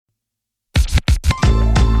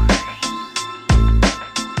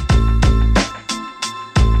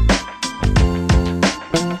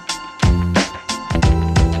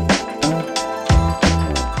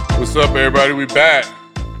up, everybody? We back.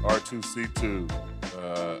 R2C2,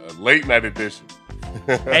 a late night edition.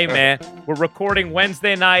 Hey, man, we're recording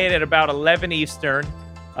Wednesday night at about 11 Eastern,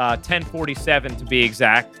 10:47 to be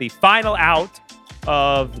exact. The final out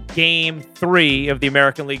of Game 3 of the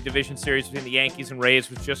American League Division Series between the Yankees and Rays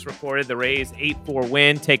was just recorded. The Rays 8-4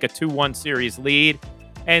 win, take a 2-1 series lead.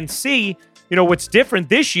 And see, what's different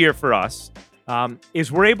this year for us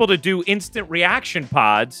is we're able to do instant reaction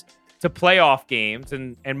pods to playoff games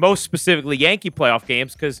and most specifically Yankee playoff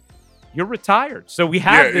games because you're retired. So we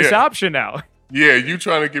have this option now. Yeah, you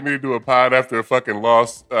trying to get me to do a pod after a fucking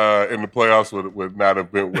loss in the playoffs would not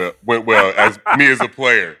have went well as me as a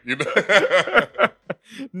player.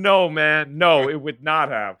 No, man. No, it would not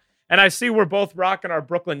have. And I see we're both rocking our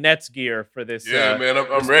Brooklyn Nets gear for this. Yeah, man,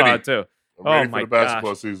 I'm ready. Too. I'm ready for the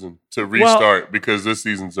basketball season to restart because this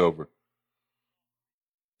season's over.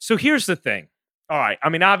 So here's the thing. All right. I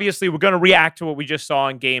mean, obviously, we're going to react to what we just saw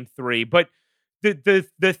in Game 3, but the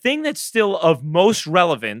thing that's still of most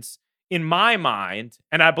relevance in my mind,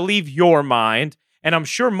 and I believe your mind, and I'm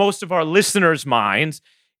sure most of our listeners' minds,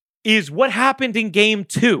 is what happened in Game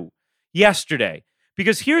 2 yesterday.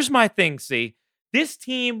 Because here's my thing, see. This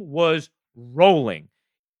team was rolling.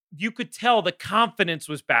 You could tell the confidence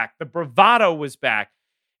was back. The bravado was back.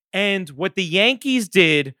 And what the Yankees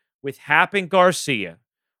did with Happ and Garcia,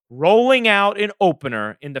 rolling out an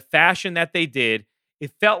opener in the fashion that they did,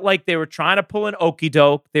 it felt like they were trying to pull an okey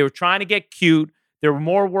doke. They were trying to get cute. They were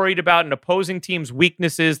more worried about an opposing team's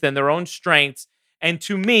weaknesses than their own strengths. And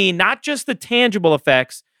to me, not just the tangible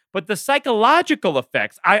effects, but the psychological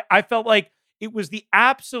effects. I felt like it was the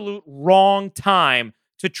absolute wrong time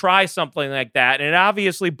to try something like that. And it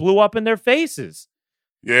obviously blew up in their faces.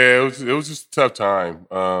 Yeah, it was just a tough time.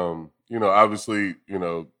 Obviously,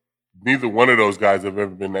 neither one of those guys have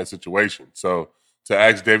ever been in that situation. So to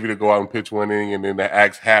ask Davey to go out and pitch one inning and then to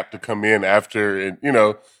ask Happ to come in after, and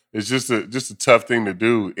it's just a tough thing to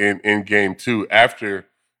do in Game 2 after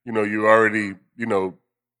you already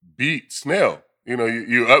beat Snell.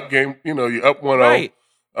 You up game. You up 1-0. Right.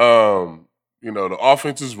 The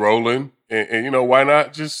offense is rolling, and why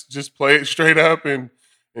not just play it straight up and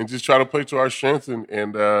just try to play to our strengths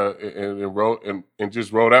and roll and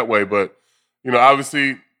just roll that way. But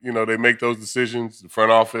obviously. They make those decisions, the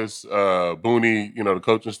front office, Booney, the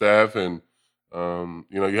coaching staff, and,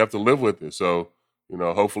 you have to live with it. So,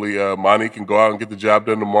 hopefully Monty can go out and get the job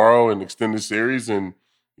done tomorrow and extend the series and,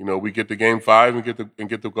 we get to Game 5 and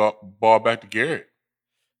get the ball back to Garrett.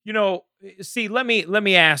 See, let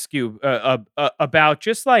me ask you about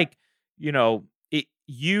just like, you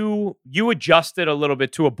adjusted a little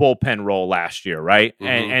bit to a bullpen role last year, right?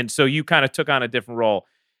 Mm-hmm. And so you kind of took on a different role.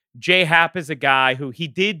 J. Happ is a guy who he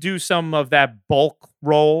did do some of that bulk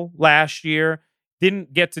role last year.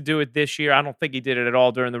 Didn't get to do it this year. I don't think he did it at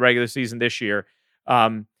all during the regular season this year.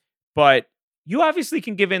 But you obviously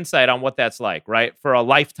can give insight on what that's like, right? For a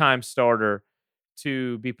lifetime starter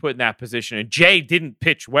to be put in that position. And Jay didn't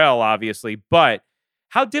pitch well, obviously, but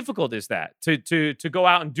how difficult is that to go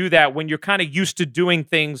out and do that when you're kind of used to doing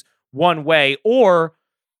things one way? Or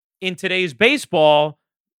in today's baseball,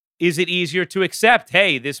 is it easier to accept,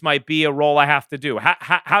 hey, this might be a role I have to do?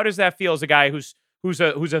 How does that feel as a guy who's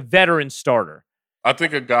a veteran starter? I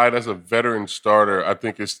think a guy that's a veteran starter, I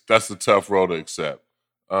think that's a tough role to accept.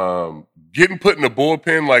 Getting put in the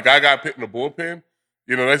bullpen, like I got put in the bullpen,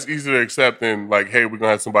 that's easier to accept than like, hey, we're going to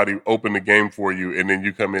have somebody open the game for you, and then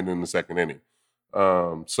you come in the second inning.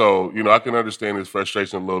 So, I can understand his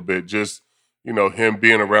frustration a little bit. Just, him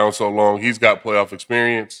being around so long, he's got playoff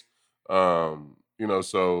experience.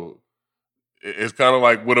 So it's kind of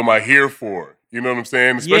like, what am I here for? You know what I'm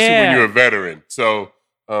saying? Especially when you're a veteran. So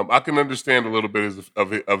I can understand a little bit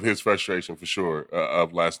of his frustration for sure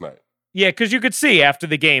of last night. Yeah, because you could see after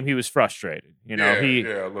the game he was frustrated. Yeah,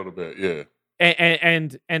 a little bit, yeah.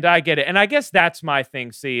 And I get it. And I guess that's my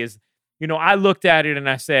thing, see, is, I looked at it and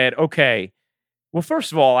I said, okay, well,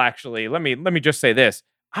 first of all, actually, let me just say this.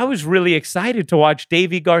 I was really excited to watch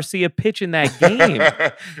Davy Garcia pitch in that game.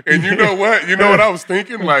 And you know what? You know what I was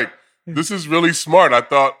thinking? Like, this is really smart. I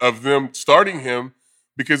thought of them starting him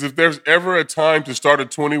because if there's ever a time to start a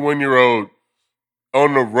 21-year-old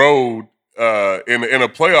on the road in a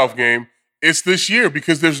playoff game, it's this year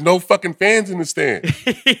because there's no fucking fans in the stand.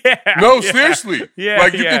 Seriously. Yeah,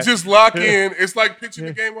 like, you can just lock in. It's like pitching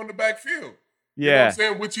the game on the backfield. Yeah. You know what I'm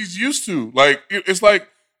saying? Which he's used to. Like, it's like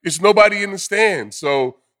it's nobody in the stand.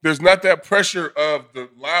 So there's not that pressure of the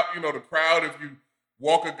loud, the crowd. If you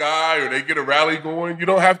walk a guy or they get a rally going, you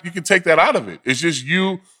can take that out of it. It's just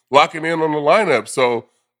you locking in on the lineup. So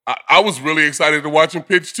I was really excited to watch him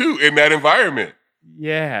pitch too in that environment.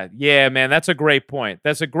 Yeah, man, that's a great point.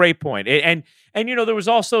 That's a great point. And there was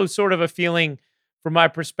also sort of a feeling from my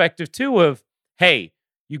perspective too of, hey,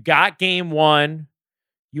 you got game 1,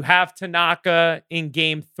 you have Tanaka in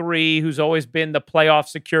game 3, who's always been the playoff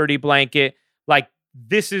security blanket. Like,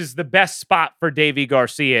 this is the best spot for Davy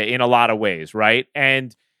Garcia in a lot of ways, right?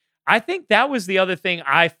 And I think that was the other thing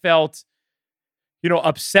I felt,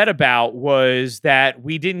 upset about, was that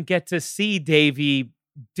we didn't get to see Davy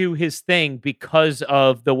do his thing because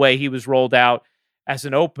of the way he was rolled out as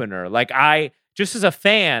an opener. Like, just as a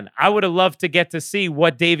fan, I would have loved to get to see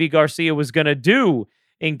what Davy Garcia was going to do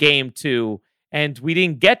in game 2, and we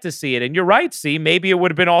didn't get to see it. And you're right, C, maybe it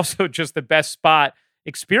would have been also just the best spot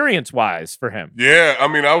experience-wise for him. Yeah, I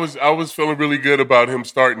mean, I was feeling really good about him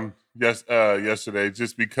starting yesterday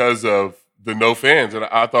just because of the no fans, and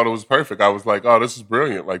I thought it was perfect. I was like, oh, this is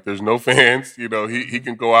brilliant. Like, there's no fans. He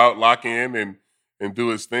can go out, lock in, and do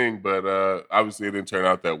his thing, but obviously it didn't turn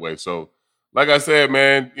out that way. So, like I said,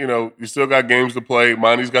 man, you still got games to play.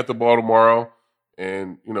 Monty's got the ball tomorrow,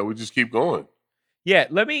 and we just keep going. Yeah,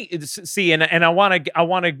 let me see, and I want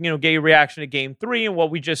to get your reaction to game 3 and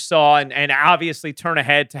what we just saw, and obviously turn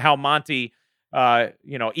ahead to how Monty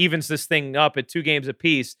evens this thing up at 2 games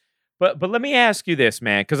apiece. But let me ask you this,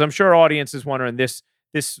 man, because I'm sure our audience is wondering this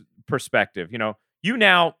perspective.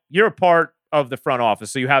 You're a part of the front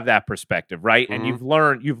office, so you have that perspective, right? Mm-hmm.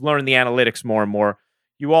 And you've learned the analytics more and more.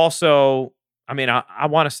 You also, I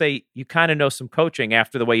want to say you kind of know some coaching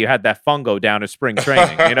after the way you had that fungo down at spring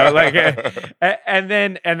training, and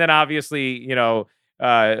then obviously,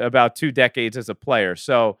 about 2 decades as a player.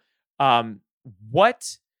 So,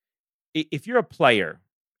 what if you're a player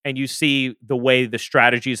and you see the way the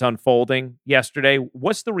strategy is unfolding yesterday?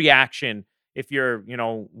 What's the reaction if you're,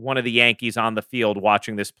 one of the Yankees on the field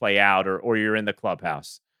watching this play out, or you're in the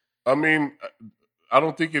clubhouse? I mean, I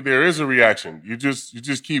don't think there is a reaction. You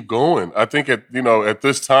just keep going. I think at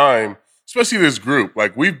this time, especially this group,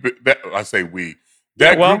 like group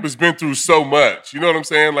has been through so much. You know what I'm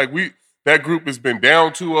saying? Like that group has been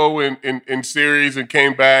down 2-0 in series and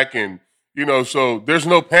came back, and so there's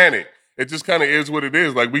no panic. It just kind of is what it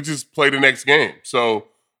is. Like, we just play the next game. So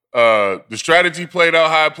the strategy played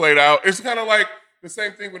out how it played out. It's kind of like the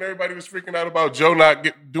same thing when everybody was freaking out about Joe not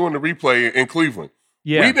doing the replay in Cleveland.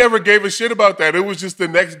 Yeah. We never gave a shit about that. It was just the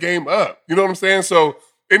next game up. You know what I'm saying? So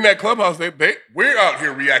in that clubhouse, we're out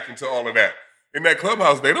here reacting to all of that. In that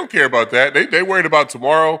clubhouse, they don't care about that. They worried about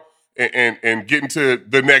tomorrow and getting to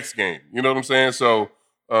the next game. You know what I'm saying? So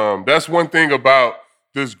that's one thing about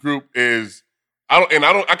this group is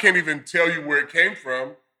I can't even tell you where it came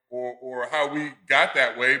from or how we got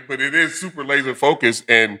that way, but it is super laser focused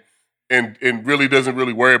and really doesn't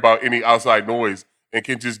really worry about any outside noise and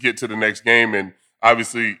can just get to the next game. And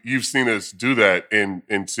obviously, you've seen us do that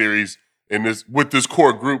in series with this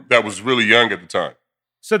core group that was really young at the time.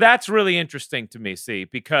 So that's really interesting to me, see,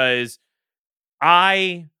 because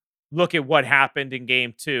I look at what happened in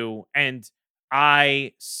game 2, and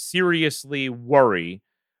I seriously worry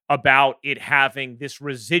about it having this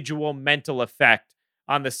residual mental effect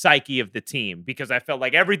on the psyche of the team, because I felt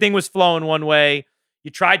like everything was flowing one way.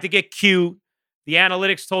 You tried to get cute. The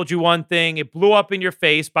analytics told you one thing. It blew up in your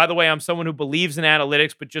face. By the way, I'm someone who believes in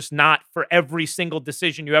analytics, but just not for every single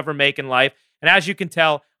decision you ever make in life. And as you can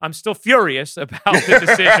tell, I'm still furious about the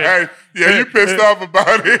decision. Yeah, you pissed off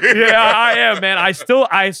about it. Yeah, I am, man. I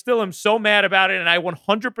still am so mad about it, and I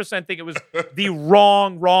 100% think it was the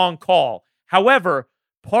wrong call. However,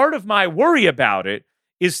 part of my worry about it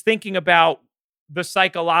is thinking about the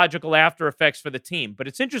psychological after effects for the team. But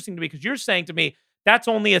it's interesting to me because you're saying to me, that's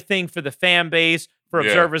only a thing for the fan base, for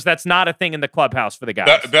observers. That's not a thing in the clubhouse for the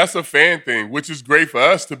guys. That's a fan thing, which is great for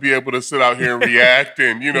us to be able to sit out here and react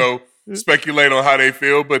and, speculate on how they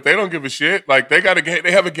feel, but they don't give a shit. Like, they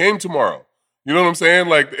have a game tomorrow. You know what I'm saying?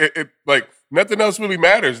 Like, like nothing else really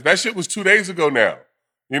matters. That shit was 2 days ago now,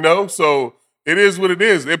 So it is what it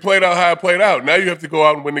is. It played out how it played out. Now you have to go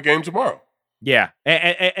out and win the game tomorrow. Yeah,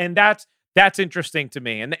 and that's interesting to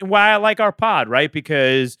me, and why I like our pod, right?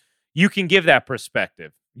 Because you can give that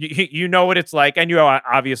perspective. You know what it's like, and you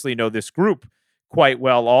obviously know this group quite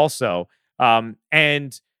well also.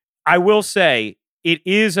 And I will say, it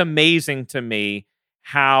is amazing to me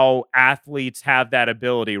how athletes have that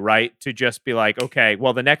ability, right? To just be like, okay,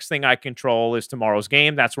 well, the next thing I control is tomorrow's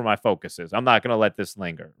game. That's where my focus is. I'm not going to let this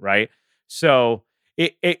linger, right? So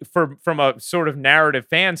from a sort of narrative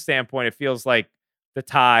fan standpoint, it feels like the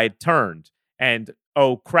tide turned. And,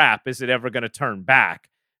 oh, crap, is it ever going to turn back?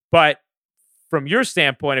 But from your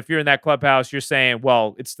standpoint, if you're in that clubhouse, you're saying,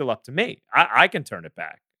 well, it's still up to me. I can turn it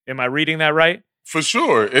back. Am I reading that right? For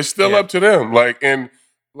sure. It's still up to them. Like, and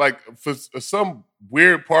for some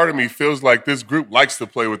weird part of me feels like this group likes to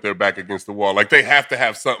play with their back against the wall. Like they have to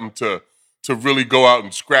have something to really go out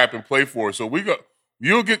and scrap and play for. So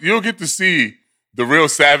you'll get to see the real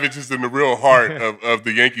savages and the real heart of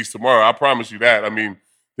the Yankees tomorrow. I promise you that. I mean,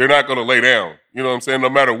 they're not going to lay down. You know what I'm saying? No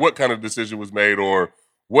matter what kind of decision was made or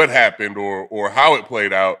what happened or how it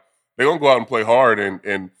played out, they're going to go out and play hard.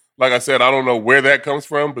 And like I said, I don't know where that comes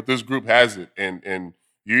from, but this group has it. And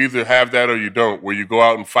you either have that or you don't, where you go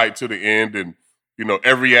out and fight to the end and,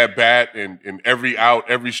 every at-bat and every out,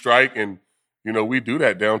 every strike. And, we do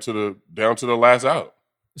that down to the last out.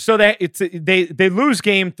 So that they lose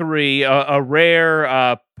Game 3, a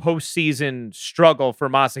rare postseason struggle for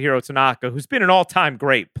Masahiro Tanaka, who's been an all-time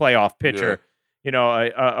great playoff pitcher. Yeah.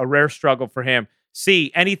 A rare struggle for him.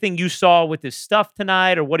 See, anything you saw with his stuff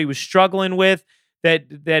tonight, or what he was struggling with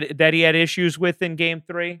that he had issues with in Game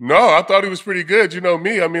 3? No, I thought he was pretty good. You know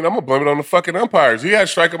me. I mean, I'm gonna blame it on the fucking umpires. He had to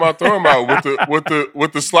strike him out, throw him out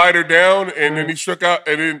with the slider down, and then he struck out,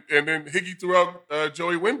 and then Higgy threw out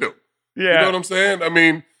Joey Wendell. Yeah. You know what I'm saying? I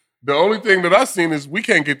mean, the only thing that I've seen is we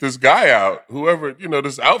can't get this guy out. Whoever,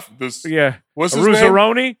 what's his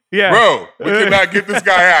Ruocco? name? Yeah. Bro, we cannot get this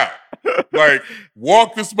guy out. Like,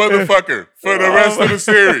 walk this motherfucker for the rest of the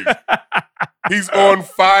series. He's on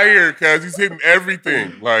fire because he's hitting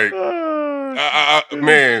everything. Like,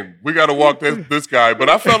 man, we got to walk this guy. But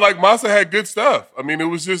I felt like Masa had good stuff. I mean, it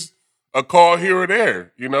was just a call here or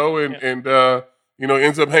there, and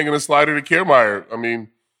ends up hanging a slider to Kiermaier. I mean,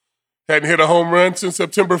 hadn't hit a home run since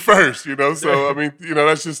September 1st, So, I mean,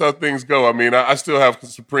 that's just how things go. I mean, I still have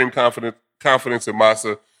supreme confidence in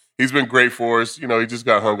Masa. He's been great for us. He just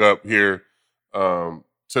got hung up here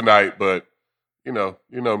tonight, but you know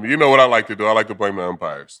what I like to do. I like to blame the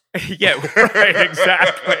umpires. Yeah, right,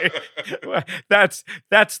 exactly.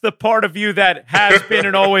 That's the part of you that has been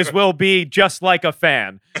and always will be just like a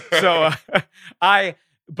fan. So I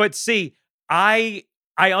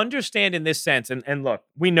understand in this sense, and look,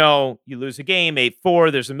 we know you lose a game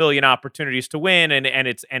 8-4. There's a million opportunities to win, and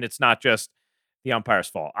it's not just the umpire's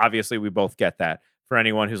fault. Obviously, we both get that. For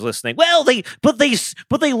anyone who's listening, well, they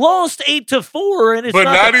lost 8-4, and it's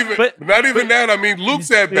not even that. I mean, Luke's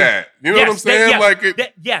at bat. You know what I'm saying?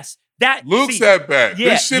 Luke's at bat.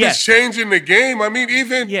 This shit is changing the game. I mean,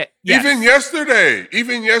 even yesterday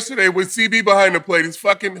with CB behind the plate, it's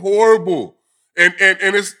fucking horrible. And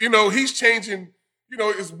it's he's changing.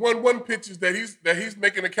 It's 1-1 pitches that he's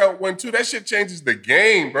making a count 1-2. That shit changes the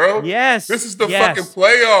game, bro. Yes, this is the fucking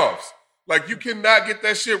playoffs. Like, you cannot get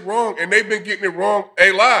that shit wrong, and they've been getting it wrong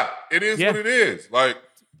a lot. It is what it is. Like,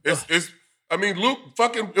 Luke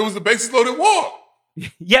fucking, it was a bases loaded walk.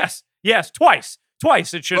 Yes, twice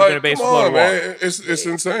it should have been a bases loaded walk. It's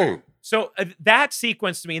insane. So that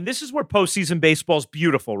sequence to me, and this is where postseason baseball is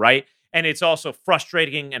beautiful, right? And it's also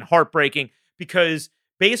frustrating and heartbreaking because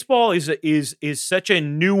baseball is such a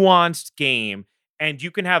nuanced game, and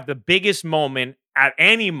you can have the biggest moment at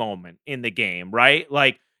any moment in the game, right?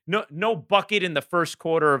 Like, no bucket in the first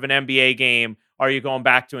quarter of an NBA game are you going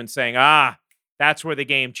back to and saying, that's where the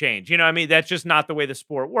game changed. You know what I mean? That's just not the way the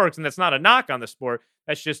sport works, and that's not a knock on the sport.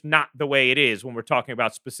 That's just not the way it is when we're talking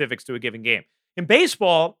about specifics to a given game. In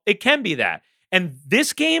baseball, it can be that. And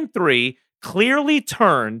this Game 3 clearly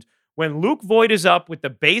turned when Luke Voit is up with the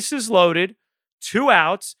bases loaded, 2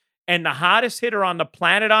 outs, and the hottest hitter on the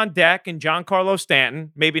planet on deck, and Giancarlo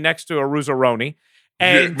Stanton, maybe next to Aruzaroni.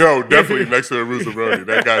 Definitely next to Aruzaroni.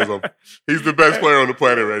 That guy's he's the best player on the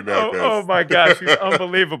planet right now. Oh my gosh, he's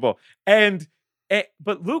unbelievable.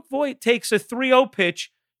 But Luke Voit takes a 3-0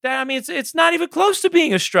 pitch that, I mean, it's not even close to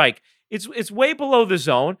being a strike. It's way below the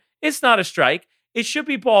zone. It's not a strike. It should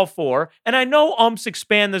be ball 4. And I know umps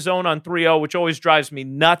expand the zone on 3-0, which always drives me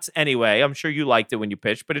nuts anyway. I'm sure you liked it when you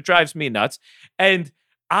pitched, but it drives me nuts. And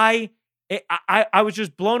I was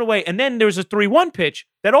just blown away. And then there was a 3-1 pitch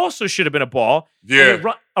that also should have been a ball. Yeah.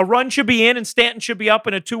 A run should be in, and Stanton should be up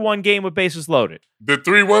in a 2-1 game with bases loaded. The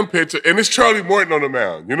 3-1 pitch, and it's Charlie Morton on the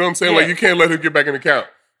mound. You know what I'm saying? Yeah. Like, you can't let him get back in the count.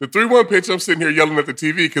 The 3-1 pitch, I'm sitting here yelling at the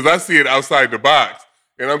TV because I see it outside the box.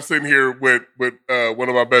 And I'm sitting here with one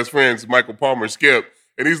of my best friends, Michael Palmer, Skip.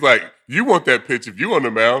 And he's like, you want that pitch if you on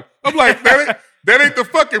the mound. I'm like, that ain't the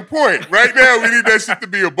fucking point. Right now, we need that shit to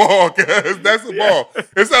be a ball, because that's a ball.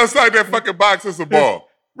 It's outside that fucking box, it's a ball.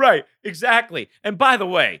 Right, exactly. And by the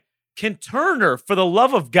way, can Turner, for the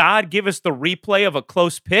love of God, give us the replay of a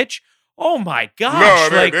close pitch? Oh, my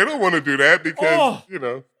gosh. No, they don't want to do that because,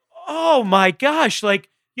 Oh, my gosh. Like,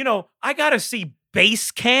 I got to see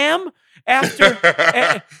base cam after.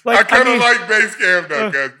 I kind of like base cam, though,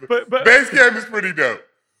 guys. But base cam is pretty dope.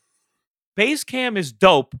 Base cam is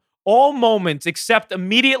dope all moments except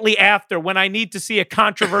immediately after when I need to see a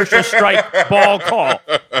controversial strike ball call.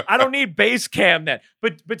 I don't need base cam then.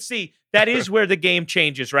 But see, that is where the game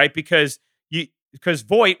changes, right? Because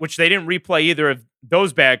Voit, which they didn't replay either of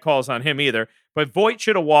those bad calls on him either, but Voit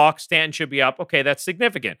should have walked, Stanton should be up. Okay, that's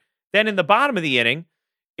significant. Then in the bottom of the inning,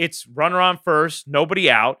 it's runner on first, nobody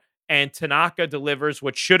out, and Tanaka delivers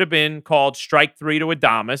what should have been called strike 3 to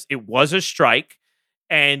Adames. It was a strike,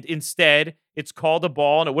 and instead it's called a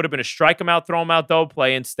ball, and it would have been a strike him out, throw him out, double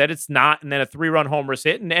play. Instead, it's not, and then a 3-run homer is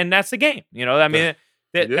hit, and that's the game. I mean,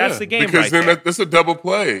 that's the game. Because right then that's a double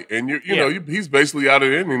play, and you know he's basically out of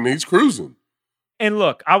the inning, and he's cruising. And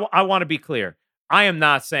look, I want to be clear. I am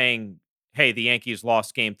not saying, hey, the Yankees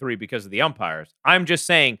lost game 3 because of the umpires. I'm just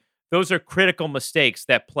saying those are critical mistakes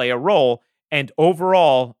that play a role. And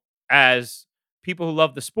overall, as people who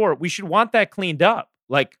love the sport, we should want that cleaned up.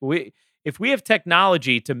 Like, if we have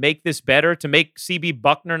technology to make this better, to make CB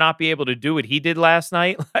Buckner not be able to do what he did last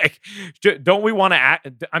night, like, don't we want to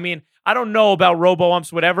act? I mean, I don't know about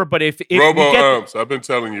robo-umps, whatever, but if robo-umps, I've been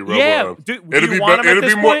telling you, robo-umps.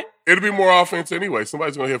 It'll be more offense anyway.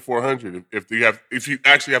 Somebody's going to hit 400 if you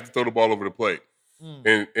actually have to throw the ball over the plate.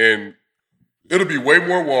 And it'll be way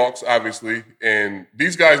more walks, obviously. And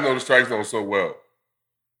these guys know the strike zone so well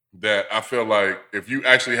that I feel like if you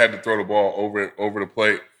actually had to throw the ball over the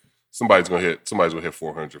plate, somebody's gonna hit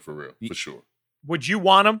 400 for real, for sure. Would you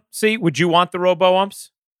want them? See, would you want the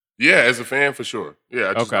robo-umps? Yeah, as a fan, for sure.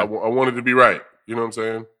 Yeah, I want it to be right. You know what I'm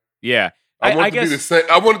saying? Yeah. I want it to be the same.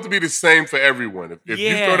 I want it to be the same for everyone. If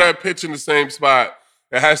you throw that pitch in the same spot,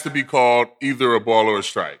 it has to be called either a ball or a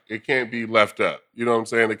strike. It can't be left up. You know what I'm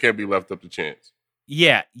saying? It can't be left up to chance.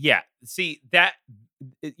 Yeah. See, that,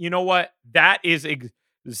 you know what? That is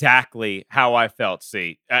exactly how I felt.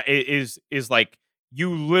 See, is like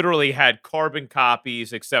you literally had carbon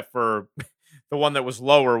copies, except for the one that was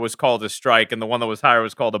lower was called a strike, and the one that was higher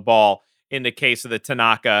was called a ball. In the case of the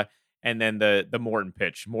Tanaka, and then the Morton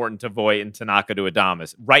pitch, Morton to Voit and Tanaka to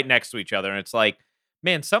Adames, right next to each other, and it's like,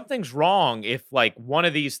 man, something's wrong if like one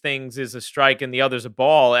of these things is a strike and the other's a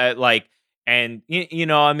ball. And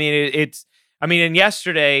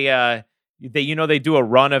yesterday. They do a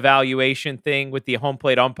run evaluation thing with the home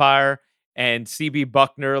plate umpire, and CB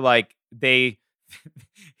Buckner, like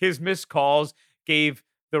his missed calls gave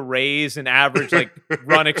the Rays an average like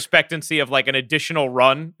run expectancy of like an additional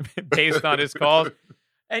run based on his calls.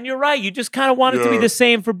 And you're right, you just kind of want it to be the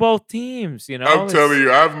same for both teams. I'm telling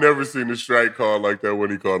you, I've never seen a strike call like that when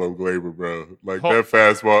he called on Glaber, bro. Like that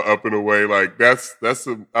fastball up and away, like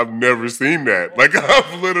I've never seen that. Like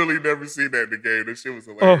I've literally never seen that in the game. That shit was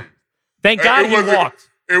hilarious. Thank God he walked.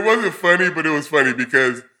 It wasn't funny, but it was funny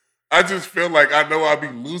because I just feel like I know I'd be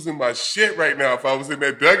losing my shit right now if I was in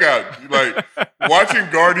that dugout. Like, watching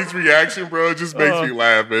Gardy's reaction, bro, it just makes me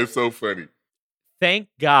laugh, man. It's so funny. Thank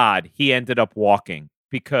God he ended up walking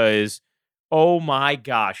because, oh my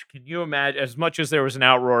gosh, can you imagine? As much as there was an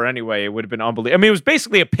outroar anyway, it would have been unbelievable. I mean, it was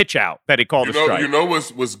basically a pitch out that he called a strike. You know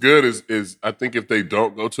what's good is I think if they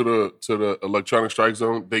don't go to the electronic strike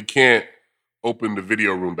zone, they can't open the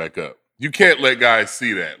video room back up. You can't let guys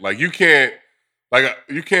see that. Like you can't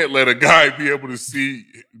let a guy be able to see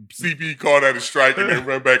CB call that a strike and then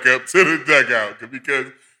run back up to the dugout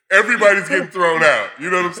because everybody's getting thrown out.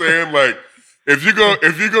 You know what I'm saying? Like if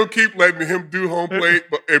you go keep letting him do home plate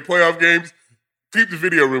in playoff games, keep the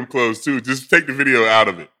video room closed too. Just take the video out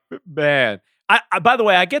of it. Man. I by the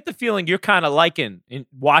way, I get the feeling you're kind of liking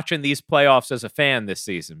watching these playoffs as a fan this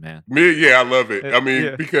season, man. Me, I love it. I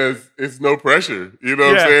mean, because it's no pressure. You know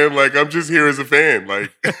what I'm saying? Like, I'm just here as a fan.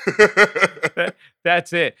 Like,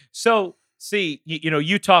 that's it. So, see,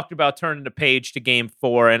 you talked about turning the page to Game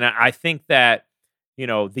 4, and I think that,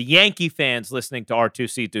 the Yankee fans listening to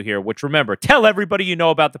R2C2 here, which remember, tell everybody you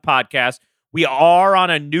know about the podcast. We are on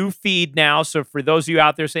a new feed now, so for those of you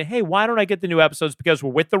out there saying, hey, why don't I get the new episodes? Because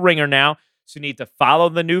we're with The Ringer now. So you need to follow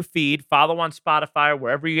the new feed, follow on Spotify or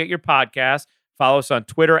wherever you get your podcast. Follow us on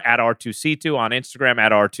Twitter at R2C2, on Instagram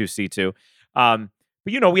at R2C2. But,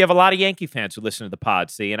 we have a lot of Yankee fans who listen to the pod,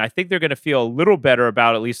 see, and I think they're going to feel a little better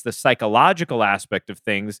about at least the psychological aspect of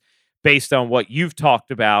things based on what you've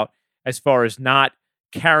talked about as far as not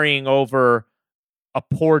carrying over a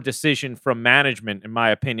poor decision from management, in my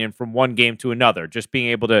opinion, from one game to another, just being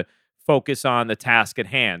able to focus on the task at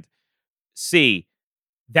hand. See,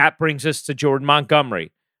 that brings us to Jordan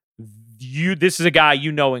Montgomery. This is a guy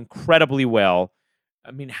you know incredibly well.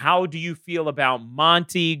 I mean, how do you feel about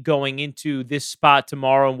Monty going into this spot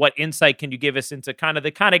tomorrow, and what insight can you give us into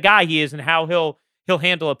the kind of guy he is and how he'll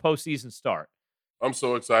handle a postseason start? I'm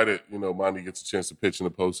so excited. Monty gets a chance to pitch in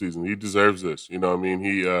the postseason. He deserves this. I mean,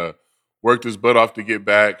 he worked his butt off to get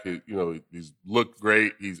back. He's looked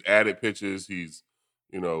great. He's added pitches. He's,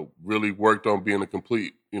 really worked on being a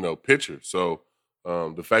complete, pitcher. So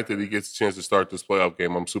the fact that he gets a chance to start this playoff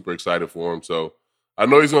game, I'm super excited for him. So I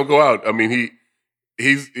know he's going to go out. I mean,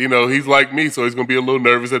 he's like me, so he's going to be a little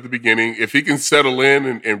nervous at the beginning. If he can settle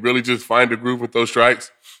in and really just find a groove with those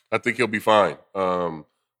strikes, I think he'll be fine.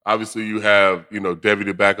 Obviously, you have, Debbie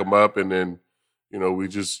to back him up, and then,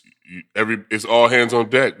 it's all hands on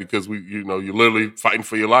deck because you're literally fighting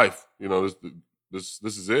for your life. This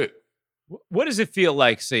is it. What does it feel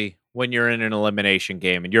like, when you're in an elimination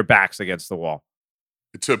game and your back's against the wall?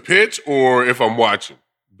 To pitch or if I'm watching?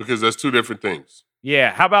 Because that's two different things.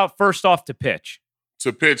 Yeah. How about first off to pitch?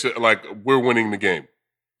 To pitch, like we're winning the game.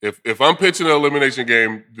 If I'm pitching an elimination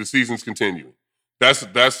game, the season's continuing. There's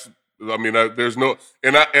no,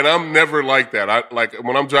 and I'm never like that. I like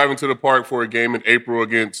when I'm driving to the park for a game in April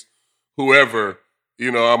against whoever,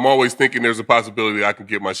 I'm always thinking there's a possibility I can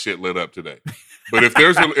get my shit lit up today. But if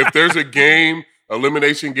there's a game,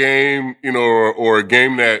 elimination game, or a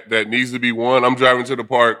game that needs to be won, I'm driving to the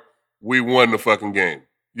park. We won the fucking game.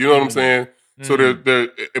 You know what I'm saying? So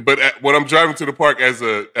when I'm driving to the park as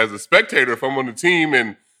a spectator, if I'm on the team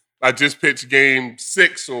and I just pitched game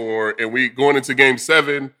 6 and we going into game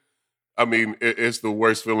 7, I mean, it's the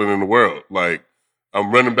worst feeling in the world. Like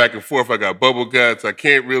I'm running back and forth. I got bubble guts. I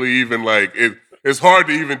can't really even it's hard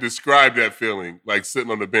to even describe that feeling. Like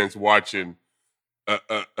sitting on the bench watching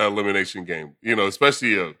a elimination game.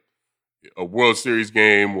 Especially a World Series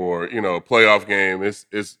game or a playoff game.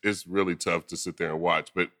 It's really tough to sit there and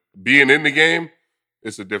watch. But being in the game,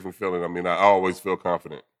 it's a different feeling. I mean, I always feel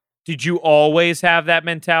confident. Did you always have that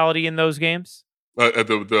mentality in those games? At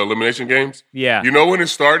the elimination games? Yeah. When it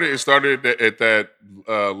started? It started at that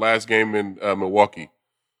last game in Milwaukee,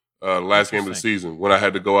 last game of the season, when I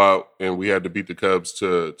had to go out and we had to beat the Cubs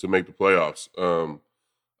to make the playoffs.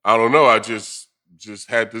 I don't know. I just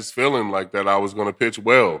had this feeling like that I was going to pitch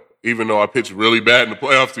well, even though I pitched really bad in the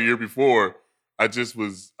playoffs the year before. I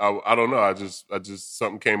don't know. I just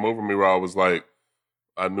something came over me where I was like,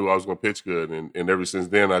 I knew I was going to pitch good. And ever since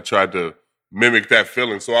then, I tried to mimic that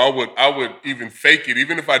feeling. So I would even fake it.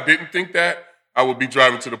 Even if I didn't think that, I would be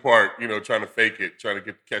driving to the park, trying to fake it, trying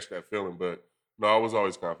to catch that feeling. But no, I was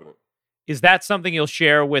always confident. Is that something you'll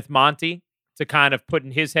share with Monty to kind of put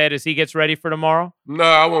in his head as he gets ready for tomorrow? No,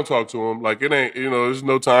 I won't talk to him. Like, it ain't, there's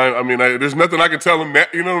no time. I mean, there's nothing I can tell him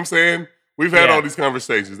that, you know what I'm saying? We've had all these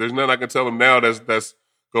conversations. There's nothing I can tell him now that's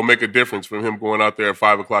going to make a difference from him going out there at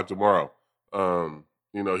 5 o'clock tomorrow.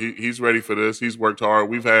 He's ready for this. He's worked hard.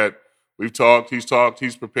 We've talked.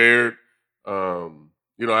 He's prepared. I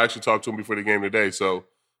actually talked to him before the game today. So,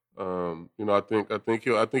 I think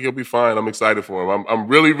he'll be fine. I'm excited for him. I'm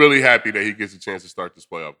really, really happy that he gets a chance to start this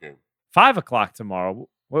playoff game. 5 o'clock tomorrow.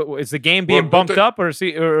 Is the game being bumped up, or is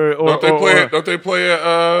he? Don't they play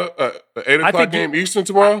an 8 o'clock game Eastern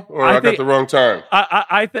tomorrow? Or I got the wrong time.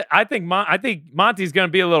 I think Monty's going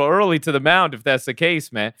to be a little early to the mound if that's the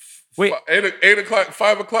case, man. Wait, 8 o'clock,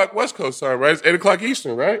 5 o'clock West Coast time, right? It's 8 o'clock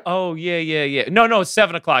Eastern, right? Oh yeah. No, it's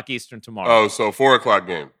 7 o'clock Eastern tomorrow. Oh, so 4 o'clock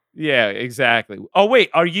game. Yeah, exactly. Oh wait,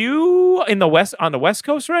 are you on the West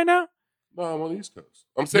Coast right now? No, I'm on the East Coast.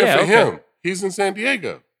 I'm saying for him, he's in San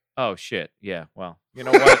Diego. Oh shit! Yeah. Well, you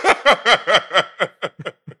know what?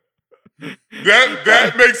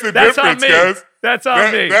 that makes a difference, guys. That's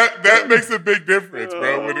on me. That makes a big difference,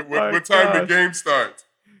 bro. What time the game starts?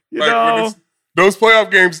 When those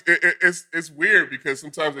playoff games, it's weird because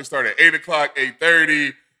sometimes they start at 8 o'clock,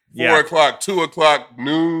 8:30, 4 o'clock, 2 o'clock,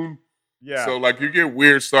 noon. Yeah. So you get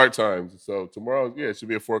weird start times. So tomorrow, it should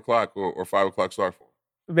be a 4 o'clock or 5 o'clock start for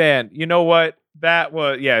him. Man, you know what? That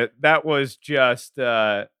was just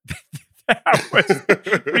that was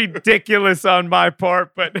ridiculous on my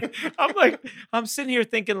part. But I'm sitting here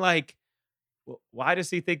thinking why does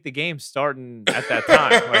he think the game's starting at that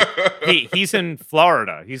time? He's in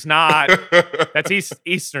Florida. He's not. That's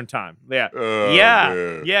Eastern time. Yeah.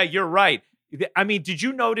 Yeah, you're right. I mean, did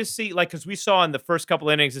you notice, because we saw in the first couple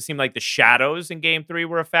innings, it seemed like the shadows in game 3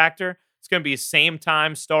 were a factor. It's going to be the same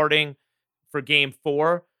time starting for game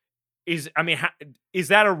 4. Is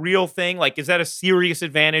that a real thing? Is that a serious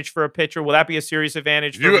advantage for a pitcher? Will that be a serious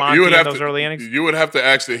advantage for Monty in those early innings? You would have to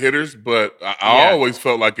ask the hitters, but I always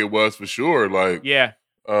felt like it was for sure. I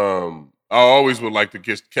always would like to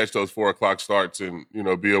catch those 4 o'clock starts and,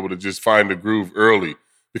 be able to just find the groove early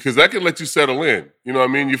because that can let you settle in. You know what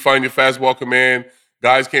I mean? You find your fastball command.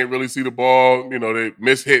 Guys can't really see the ball. They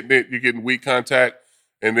miss hitting it. You're getting weak contact.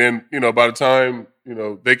 And then, by the time,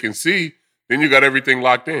 they can see, then you got everything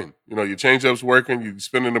locked in. Your changeup's working, you're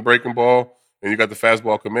spinning the breaking ball, and you got the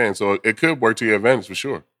fastball command. So it could work to your advantage for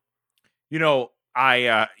sure. You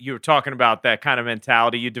were talking about that kind of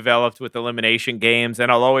mentality you developed with elimination games,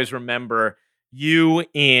 and I'll always remember you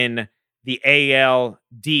in the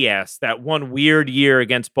ALDS, that one weird year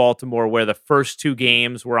against Baltimore where the first 2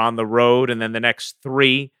 games were on the road and then the next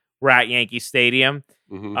 3 were at Yankee Stadium.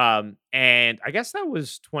 And I guess that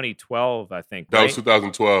was 2012, I think, right? That was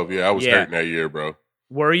 2012. Yeah, I was hurting that year, bro.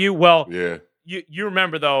 Were you? Well, yeah. You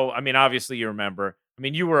remember, though. I mean, obviously you remember. I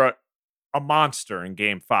mean, you were a monster in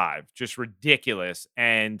Game 5, just ridiculous.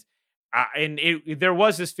 And there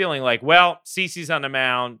was this feeling like, well, CeCe's on the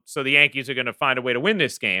mound, so the Yankees are going to find a way to win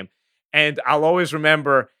this game. And I'll always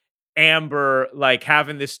remember Amber like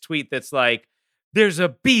having this tweet that's like, "There's a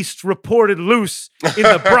beast reported loose in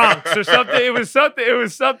the Bronx," or something. It was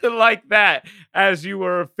something like that. As you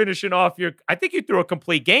were finishing off I think you threw a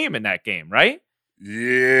complete game in that game, right?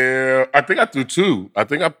 Yeah, I think I threw 2. I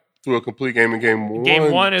think I threw a complete game in game 1.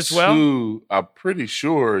 Game 1 as well? 2, I'm pretty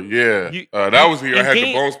sure, yeah. That was the year I had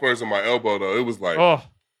the bone spurs on my elbow, though. It was like,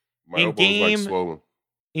 my elbow was like swollen.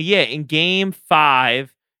 Yeah, in game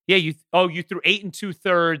 5, you threw 8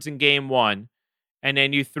 2/3 in game 1, and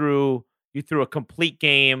then you threw a complete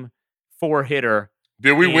game 4-hitter.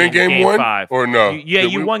 Did we win game 1 5. or no?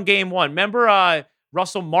 You won game 1. Remember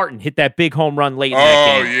Russell Martin hit that big home run late in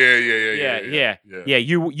that game. Yeah.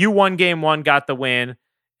 You won game 1, got the win.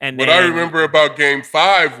 And what I remember about game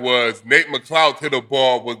 5 was Nate McLeod hit a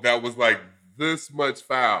ball that was like this much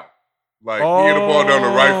foul. Like he hit a ball down the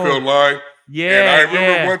right field line. Yeah.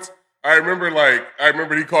 And I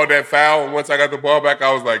remember he called that foul, and once I got the ball back,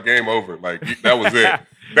 I was like, game over. Like that was it.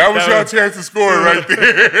 That was your chance to score right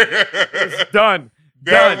there. It's done.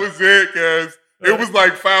 That was it, because it was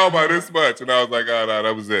like foul by this much. And I was like, oh, no,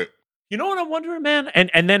 that was it. You know what I'm wondering, man?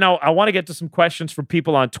 And then I want to get to some questions from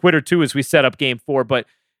people on Twitter, too, as we set up game 4. But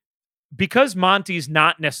because Monty's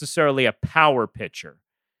not necessarily a power pitcher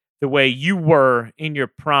the way you were in your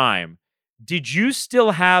prime, did you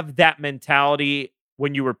still have that mentality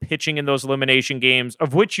when you were pitching in those elimination games,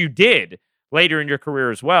 of which you did later in your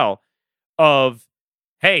career as well, of,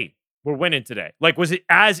 hey, we're winning today? Like, was it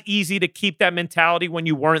as easy to keep that mentality when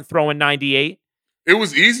you weren't throwing 98? It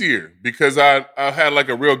was easier because I had like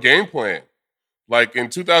a real game plan. Like in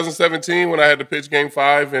 2017 when I had to pitch game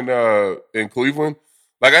 5 in Cleveland,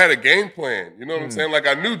 like I had a game plan. You know what I'm saying? Like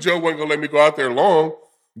I knew Joe wasn't going to let me go out there long.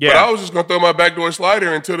 Yeah. But I was just going to throw my backdoor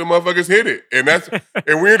slider until the motherfuckers hit it. And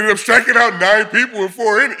and we ended up striking out 9 people in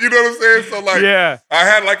 4 innings. You know what I'm saying? So like I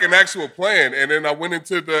had like an actual plan. And then I went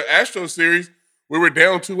into the Astros series. We were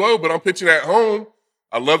down 2-0, but I'm pitching at home.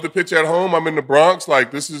 I love to pitch at home. I'm in the Bronx.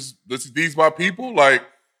 Like these my people. Like,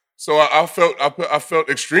 so I felt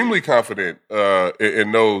extremely confident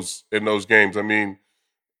in those games. I mean,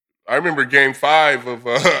 I remember game 5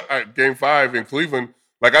 in Cleveland.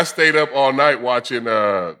 Like I stayed up all night watching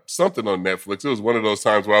something on Netflix. It was one of those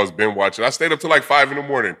times where I was binge watching. I stayed up till like 5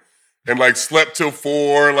 a.m. and like slept till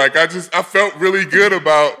 4. Like I felt really good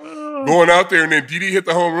about going out there, and then Didi hit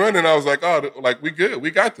the home run, and I was like, oh, like we good,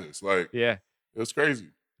 we got this. Like, yeah, it was crazy.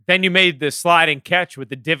 Then you made the sliding catch with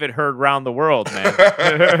the divot heard around the world, man.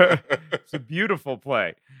 It's a beautiful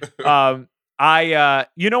play. You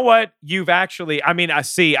know what? You've actually,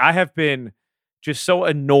 I have been just so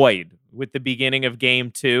annoyed with the beginning of game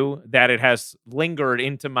 2 that it has lingered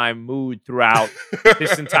into my mood throughout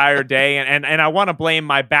this entire day. And I want to blame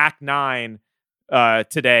my back 9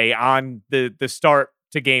 today on the start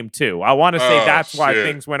to game 2. I want to say that's why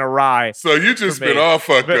things went awry. So you just been all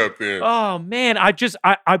fucked up then. Oh man, I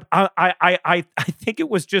think it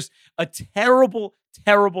was just a terrible,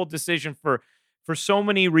 terrible decision for so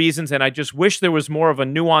many reasons. And I just wish there was more of a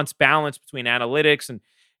nuanced balance between analytics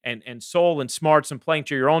and soul and smarts and playing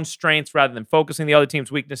to your own strengths rather than focusing the other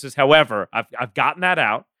team's weaknesses. However, I've gotten that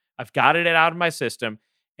out. I've got it out of my system.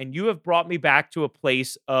 And you have brought me back to a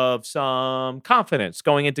place of some confidence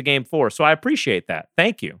going into game 4. So I appreciate that.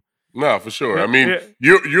 Thank you. No, for sure. I mean,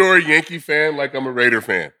 you're a Yankee fan like I'm a Raider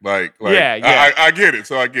fan. Like yeah. I get it.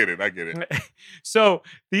 So I get it. So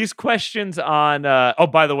these questions on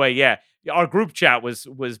by the way, yeah, our group chat was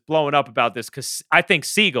blowing up about this because I think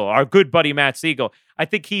Siegel, our good buddy Matt Siegel, I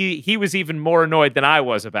think he was even more annoyed than I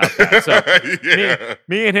was about that. So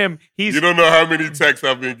me and him, you don't know how many texts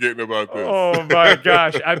I've been getting about this. Oh my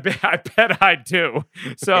gosh, I bet I do.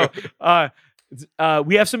 So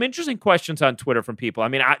we have some interesting questions on Twitter from people. I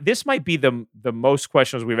mean, this might be the most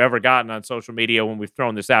questions we've ever gotten on social media when we've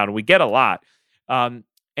thrown this out, and we get a lot. And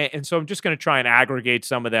so I'm just going to try and aggregate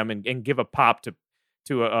some of them and give a pop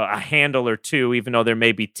to a handle or two, even though there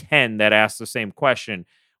may be 10 that ask the same question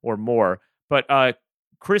or more. But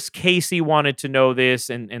Chris Casey wanted to know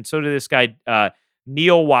this, and so did this guy,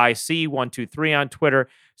 Neil YC123 on Twitter.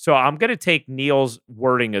 So I'm going to take Neil's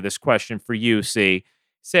wording of this question for you, C.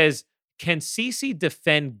 Says, can CC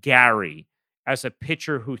defend Gary as a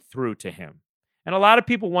pitcher who threw to him? And a lot of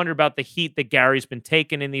people wonder about the heat that Gary's been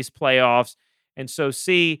taking in these playoffs. And so,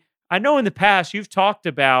 C, I know in the past you've talked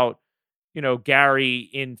about, Gary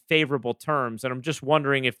in favorable terms. And I'm just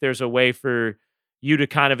wondering if there's a way for you to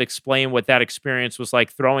kind of explain what that experience was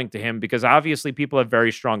like throwing to him, because obviously people have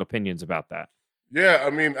very strong opinions about that. Yeah,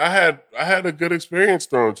 I mean, I had a good experience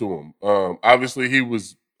throwing to him. Obviously, he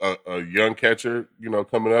was a young catcher,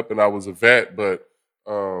 coming up, and I was a vet. But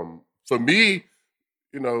for me,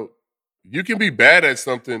 you can be bad at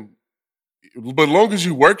something, but as long as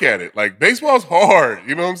you work at it. Like, baseball's hard,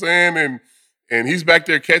 you know what I'm saying? And he's back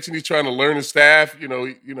there catching. He's trying to learn his staff.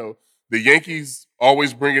 The Yankees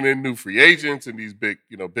always bringing in new free agents and these big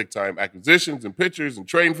time acquisitions and pitchers and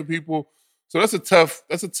trading for people. So that's a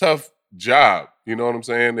tough job. You know what I'm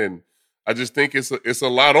saying? And I just think it's a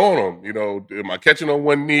lot on him. Am I catching on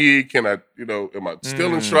one knee? Can I? Am I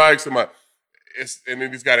stealing strikes? And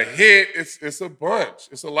then he's got a hit. It's a bunch.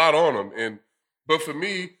 It's a lot on him. But for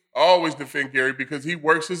me, I always defend Gary because he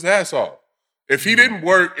works his ass off. If he didn't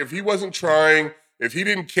work, if he wasn't trying, if he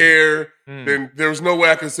didn't care, then there was no way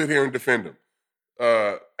I could sit here and defend him.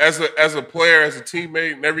 As a player, as a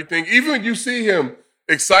teammate and everything, even when you see him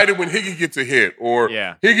excited when Higgy gets a hit or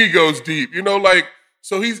Higgy goes deep,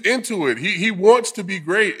 so he's into it. He wants to be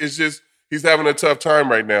great. It's just he's having a tough time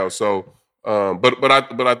right now. So, but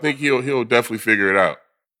I think he'll definitely figure it out.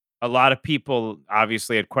 A lot of people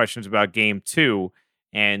obviously had questions about Game 2,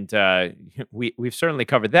 and we've certainly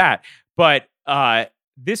covered that. But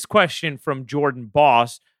this question from Jordan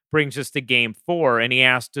Boss brings us to Game 4, and he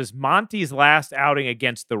asked, does Monty's last outing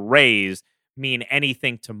against the Rays mean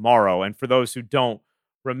anything tomorrow? And for those who don't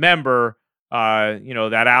remember,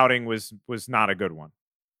 that outing was not a good one.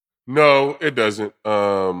 No, it doesn't.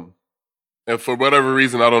 And for whatever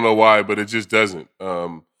reason, I don't know why, but it just doesn't.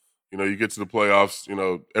 You get to the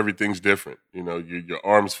playoffs, everything's different. Your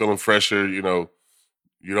arm's feeling fresher, you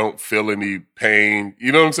don't feel any pain.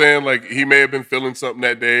 You know what I'm saying? Like, he may have been feeling something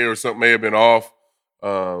that day or something may have been off.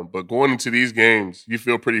 But going into these games, you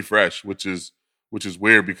feel pretty fresh, which is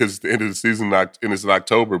weird because it's the end of the season and it's in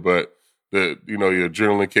October, but your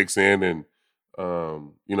adrenaline kicks in and,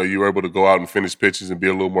 you were able to go out and finish pitches and be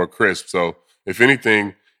a little more crisp. So if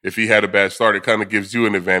anything, if he had a bad start, it kind of gives you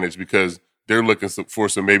an advantage because they're looking for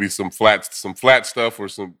some flat stuff or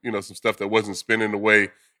some stuff that wasn't spinning the way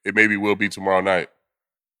it maybe will be tomorrow night.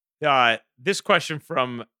 This question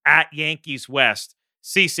from @YankeesWest.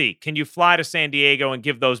 CC, can you fly to San Diego and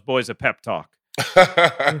give those boys a pep talk?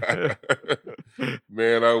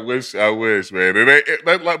 Man, I wish, man.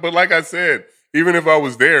 But like I said, even if I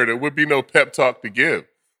was there would be no pep talk to give.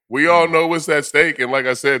 We all know what's at stake, and like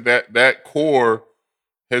I said, that core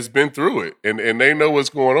has been through it, and they know what's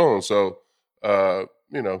going on. So,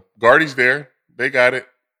 Guardy's there. They got it.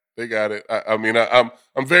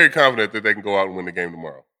 I'm very confident that they can go out and win the game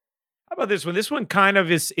tomorrow. How about this one? This one kind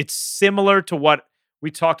of it's similar to what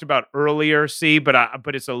we talked about earlier,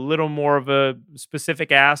 but it's a little more of a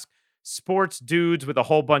specific ask. Sports dudes with a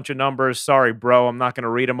whole bunch of numbers. Sorry, bro, I'm not going to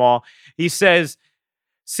read them all. He says,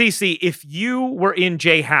 CC, if you were in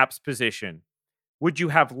J Happ's position, would you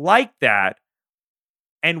have liked that?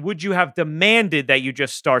 And would you have demanded that you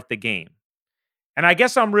just start the game? And I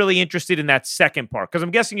guess I'm really interested in that second part, because I'm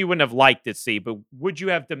guessing you wouldn't have liked it, C, but would you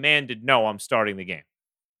have demanded, no, I'm starting the game?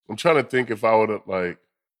 I'm trying to think if I would have,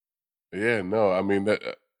 no. I mean,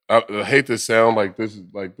 I hate to sound like this,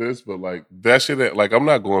 but like that shit, like I'm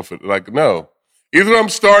not going for, no. Either I'm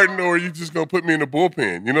starting or you just gonna put me in the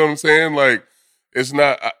bullpen. You know what I'm saying? Like, it's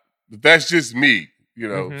not. That's just me.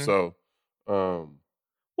 So.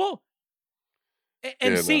 Well,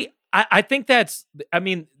 and see, no. I think that's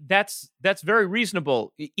very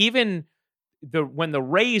reasonable. Even when the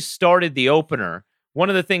Rays started the opener, one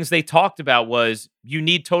of the things they talked about was you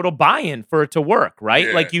need total buy-in for it to work, right?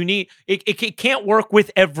 Yeah. Like you need it can't work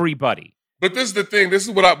with everybody. But this is the thing.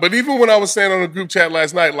 But even when I was saying on the group chat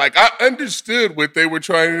last night, like, I understood what they were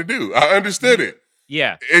trying to do. I understood it.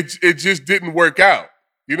 Yeah. It just didn't work out.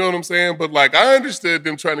 You know what I'm saying? But like, I understood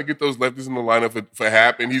them trying to get those lefties in the lineup for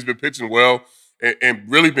Happ, and he's been pitching well and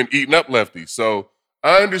really been eating up lefties. So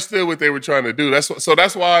I understood what they were trying to do.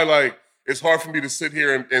 That's why, like, it's hard for me to sit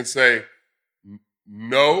here and say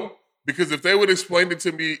no, because if they would explain it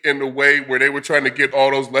to me in the way where they were trying to get all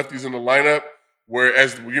those lefties in the lineup,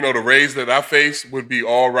 whereas the Rays that I face would be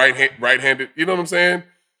all right-handed. You know what I'm saying?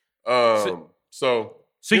 So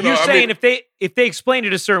you're saying if they explained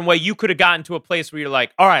it a certain way, you could have gotten to a place where you're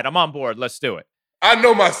like, all right, I'm on board. Let's do it. I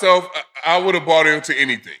know myself. I would have bought into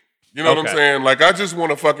anything. You know what I'm saying? Like, I just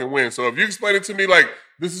want to fucking win. So if you explain it to me like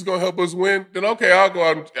this is gonna help us win, then okay, I'll go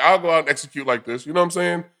out and execute like this. You know what I'm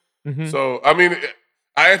saying? Mm-hmm. So I mean,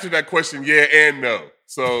 I answered that question, yeah and no.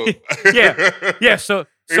 So yeah. So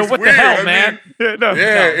what weird. The hell, man?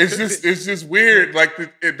 It's just weird. Like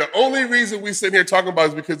the only reason we sit here talking about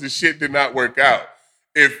is because the shit did not work out.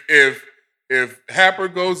 If Happer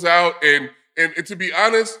goes out and to be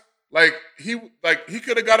honest, he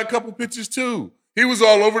could have got a couple pitches too. He was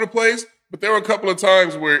all over the place, but there were a couple of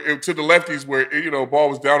times where to the lefties where ball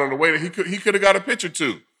was down on the way that he could have got a pitch or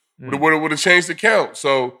two. Would have changed the count.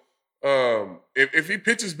 So if he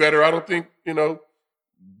pitches better, I don't think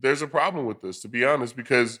there's a problem with this, to be honest,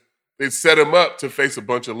 because they set him up to face a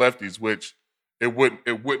bunch of lefties, which it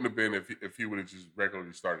wouldn't have been if he would have just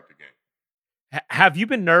regularly started the game. Have you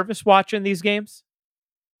been nervous watching these games?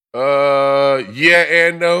 Yeah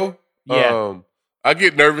and no. Yeah. I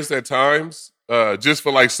get nervous at times. Just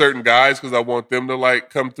for certain guys because I want them to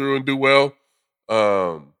come through and do well.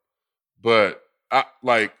 But I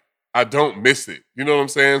don't miss it. You know what I'm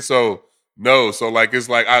saying? So no. So it's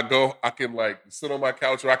I can sit on my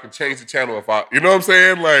couch or I can change the channel if you know what I'm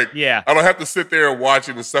saying? Yeah. I don't have to sit there and watch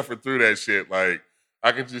it and suffer through that shit.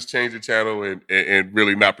 I can just change the channel and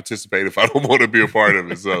really not participate if I don't want to be a part of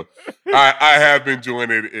it. So I have been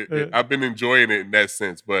enjoying it. I've been enjoying it in that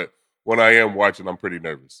sense. But when I am watching, I'm pretty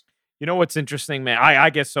nervous. You know what's interesting, man? I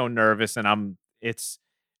get so nervous, and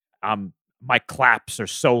my claps are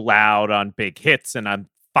so loud on big hits, and I'm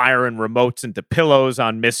firing remotes into pillows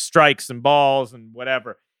on missed strikes and balls and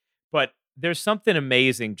whatever. But there's something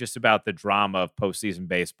amazing just about the drama of postseason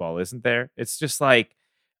baseball, isn't there? It's just man.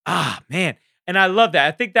 And I love that.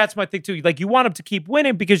 I think that's my thing too. You want them to keep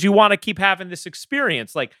winning because you want to keep having this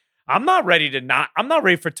experience. I'm not ready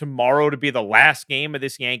for tomorrow to be the last game of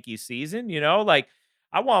this Yankees season,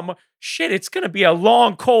 I want more. Shit, it's going to be a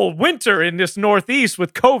long, cold winter in this Northeast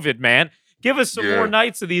with COVID, man. Give us some more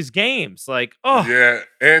nights of these games. Yeah,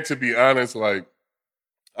 and to be honest,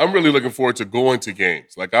 I'm really looking forward to going to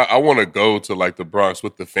games. I want to go to, the Bronx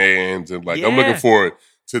with the fans. And, I'm looking forward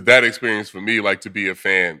to that experience for me, to be a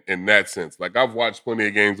fan in that sense. I've watched plenty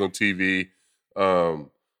of games on TV. I'm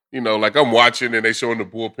watching and they showing the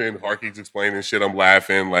bullpen, Harkey's explaining shit. I'm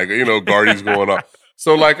laughing, Guardy's going on.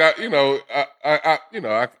 So I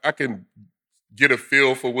can get a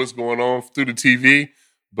feel for what's going on through the TV,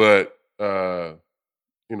 but I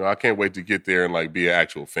can't wait to get there and be an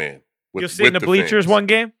actual fan. You'll sit in the bleachers one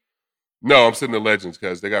game? No, I'm sitting in the Legends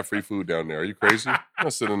because they got free food down there. Are you crazy? I'm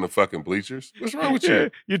not sitting in the fucking bleachers. What's wrong with you?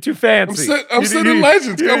 You're too fancy. I'm sitting in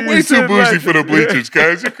Legends. I'm way too bougie for the bleachers,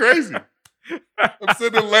 cuz. You're crazy. I'm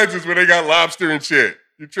sitting in Legends where they got lobster and shit.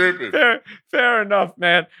 You're tripping. Fair enough,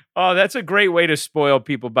 man. Oh, that's a great way to spoil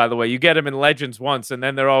people, by the way. You get them in Legends once, and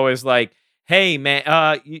then they're always like, hey,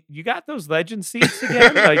 man, you got those Legend seats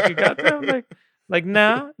again? You got them?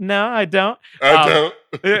 No, I don't.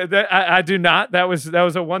 I do not. That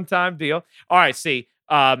was a one-time deal. All right, see,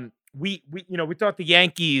 we thought the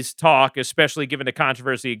Yankees talk, especially given the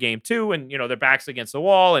controversy of Game 2, and their backs against the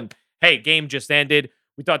wall, and hey, game just ended.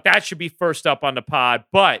 We thought that should be first up on the pod,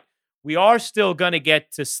 but we are still going to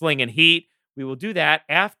get to Slingin Heat. We will do that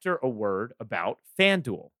after a word about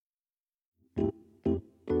FanDuel.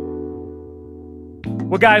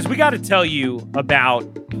 Well, guys, we got to tell you about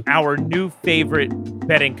our new favorite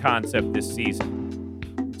betting concept this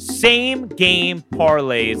season. Same game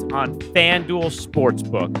parlays on FanDuel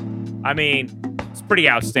Sportsbook. I mean, it's pretty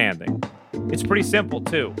outstanding. It's pretty simple,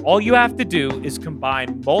 too. All you have to do is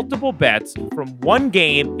combine multiple bets from one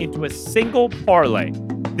game into a single parlay.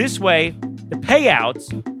 This way, the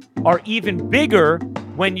payouts are even bigger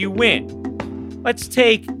when you win. Let's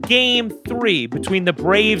take Game 3 between the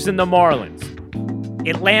Braves and the Marlins.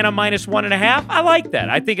 Atlanta -1.5. I like that.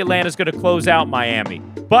 I think Atlanta's going to close out Miami.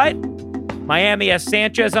 But Miami has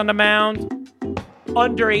Sanchez on the mound.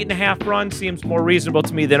 Under 8.5 runs seems more reasonable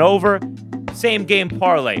to me than over. Same game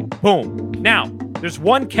parlay. Boom. Now, there's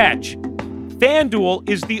one catch. FanDuel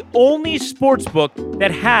is the only sportsbook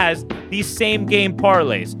that has these same game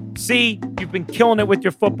parlays. See, you've been killing it with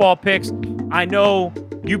your football picks. I know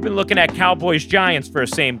you've been looking at Cowboys-Giants for a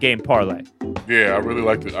same game parlay. Yeah, I really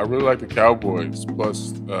like the Cowboys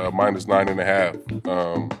plus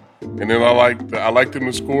 -9.5. And then I like them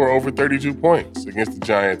to score over 32 points against the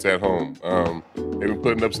Giants at home. They've been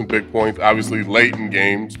putting up some big points, obviously late in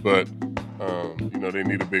games, but they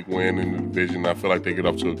need a big win in the division. I feel like they get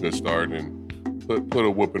off to a good start and put a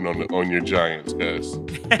whooping on your Giants, guys.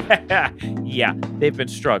 Yeah, they've been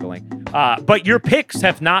struggling. But your picks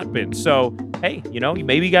have not been. So, hey,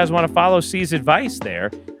 maybe you guys want to follow C's advice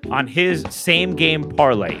there. on his same-game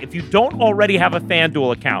parlay. If you don't already have a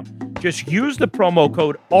FanDuel account, just use the promo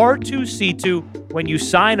code R2C2 when you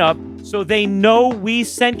sign up so they know we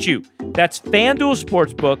sent you. That's FanDuel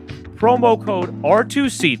Sportsbook, promo code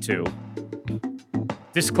R2C2.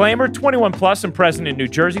 Disclaimer, 21 plus and present in New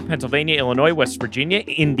Jersey, Pennsylvania, Illinois, West Virginia,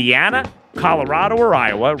 Indiana, Colorado, or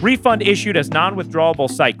Iowa. Refund issued as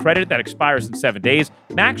non-withdrawable site credit that expires in 7 days.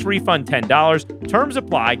 Max refund $10. Terms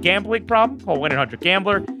apply. Gambling problem? Call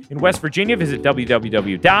 1-800-GAMBLER. In West Virginia, visit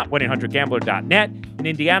www.1800gambler.net. In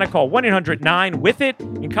Indiana, call 1-800-9-WITH-IT.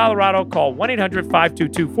 In Colorado, call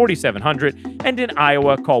 1-800-522-4700. And in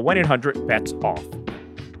Iowa, call 1-800-BETS-OFF.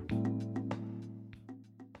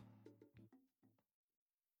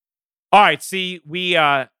 All right, see, we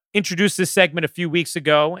introduced this segment a few weeks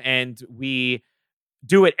ago, and we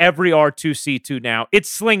do it every R2C2 now. It's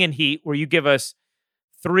Slingin Heat, where you give us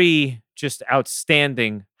 3 just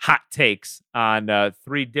outstanding hot takes on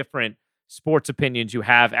 3 different sports opinions you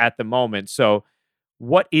have at the moment. So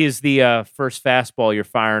what is the first fastball you're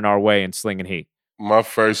firing our way in Slingin Heat? My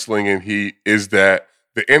first Slingin Heat is that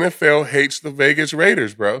the NFL hates the Vegas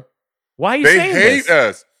Raiders, bro. Why are you saying this? They hate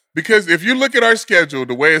us. Because if you look at our schedule,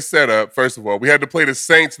 the way it's set up, first of all, we had to play the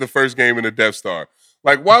Saints the first game in the Death Star.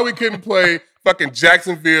 Like, why we couldn't play fucking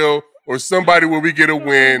Jacksonville or somebody where we get a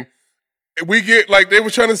win? We get, like, they were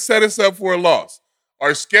trying to set us up for a loss.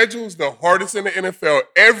 Our schedule's the hardest in the NFL.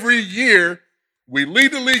 Every year, we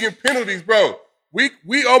lead the league in penalties, bro.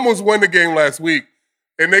 We almost won the game last week,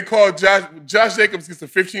 and they called Josh Jacobs gets a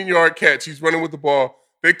 15-yard catch. He's running with the ball.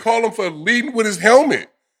 They call him for leading with his helmet.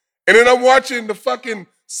 And then I'm watching the fucking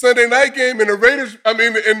Sunday night game, and the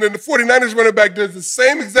 49ers running back does the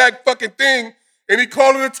same exact fucking thing, and he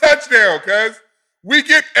called it a touchdown, cuz. We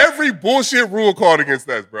get every bullshit rule called against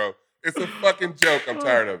us, bro. It's a fucking joke. I'm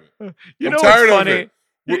tired of it. I'm tired of it.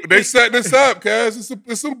 They setting us up, cuz.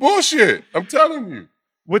 It's some bullshit. I'm telling you.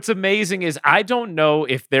 What's amazing is I don't know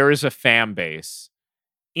if there is a fan base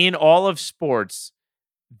in all of sports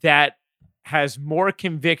that has more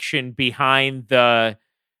conviction behind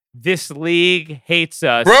this league hates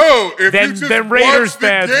us, bro, than Raiders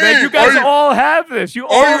fans. Man, you guys all have this.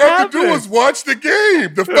 All you have to do is watch the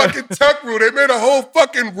game. The fucking tuck rule. They made a whole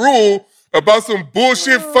fucking rule about some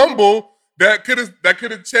bullshit fumble that could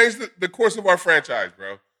have changed the course of our franchise,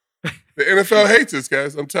 bro. The NFL hates us,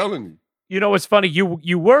 guys. I'm telling you. You know what's funny?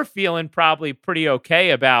 You were feeling probably pretty okay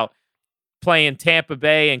about playing Tampa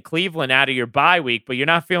Bay and Cleveland out of your bye week, but you're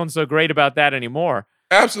not feeling so great about that anymore.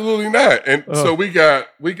 Absolutely not. And so we got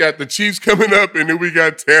the Chiefs coming up, and then we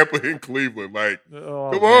got Tampa and Cleveland. Like,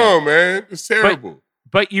 come on, man. It's terrible.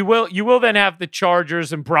 But you will then have the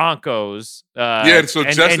Chargers and Broncos. So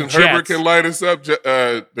Justin Herbert can light us up.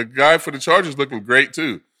 The guy for the Chargers looking great,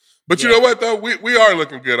 too. But you know what, though? We are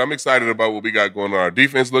looking good. I'm excited about what we got going on. Our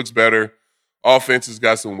defense looks better. Offense has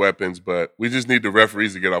got some weapons, but we just need the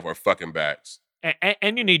referees to get off our fucking backs.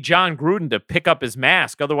 And you need John Gruden to pick up his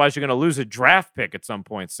mask. Otherwise, you're going to lose a draft pick at some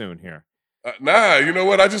point soon here. Nah, you know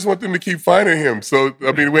what? I just want them to keep finding him. So,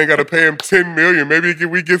 I mean, we ain't got to pay him $10 million. Maybe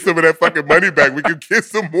we get some of that fucking money back. We can get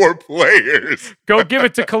some more players. Go give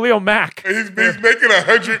it to Khalil Mack. He's making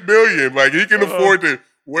 $100 million. Like, he can afford to,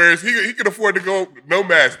 whereas he can afford to go no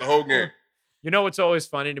mask the whole game. You know what's always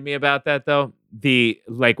funny to me about that, though?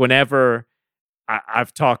 Whenever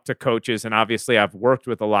I've talked to coaches, and obviously I've worked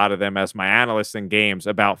with a lot of them as my analysts in games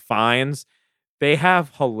about fines. They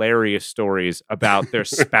have hilarious stories about their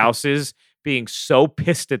spouses being so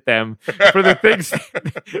pissed at them for the things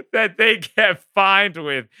that they get fined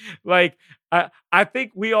with. Like, I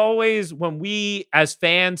think we always, when we as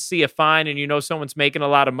fans see a fine and you know someone's making a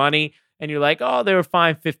lot of money, and you're like, oh, they were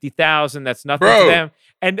fined $50,000. That's nothing to them.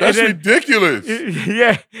 And that's then, ridiculous.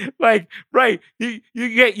 Yeah, like right. You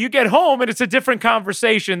get home and it's a different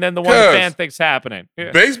conversation than the one the fan thinks happening.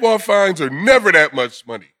 Yeah. Baseball fines are never that much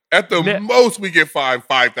money. At the most, we get fined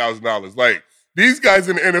 $5,000. Like, these guys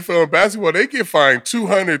in the NFL and basketball, they get fined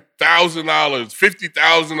 $200,000,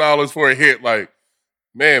 $50,000 for a hit. Like,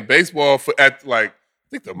 man, baseball I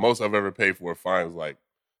think the most I've ever paid for a fine was like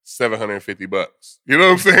 $750. You know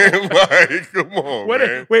what I'm saying? Like, come on,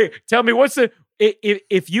 man. Wait, tell me,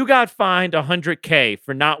 if you got fined $100K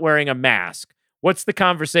for not wearing a mask, what's the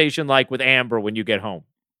conversation like with Amber when you get home?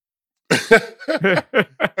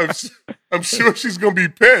 I'm sure she's gonna be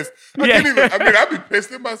pissed. I'd be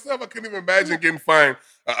pissed at myself. I couldn't even imagine getting fined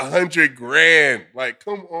 $100,000. Like,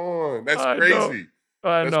 come on, that's crazy.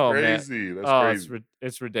 I know, crazy. Man. That's crazy.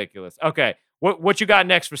 It's ridiculous. Okay, what you got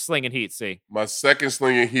next for Slingin Heat? C. My second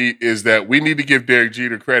Slingin Heat is that we need to give Derek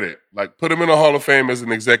Jeter credit. Like, put him in the Hall of Fame as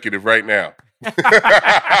an executive right now.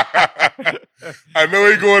 I know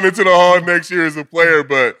he's going into the Hall next year as a player,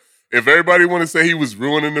 but if everybody want to say he was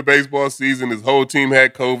ruining the baseball season, his whole team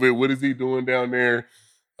had COVID, what is he doing down there?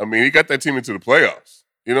 I mean, he got that team into the playoffs.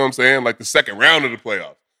 You know what I'm saying? Like the second round of the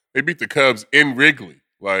playoffs. They beat the Cubs in Wrigley.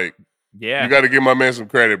 Like, yeah, you got to give my man some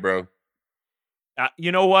credit, bro.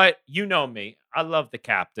 You know what? You know me. I love the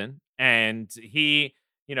captain, and he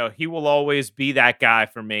will always be that guy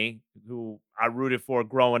for me who I rooted for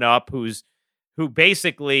growing up. Who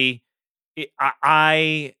basically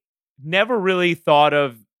I never really thought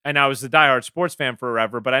of, and I was a diehard sports fan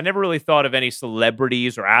forever, but I never really thought of any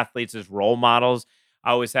celebrities or athletes as role models.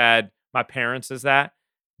 I always had my parents as that,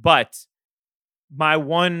 but my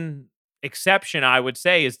one exception, I would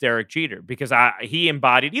say, is Derek Jeter, because he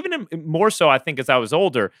embodied, even more so, I think, as I was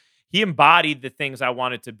older, he embodied the things I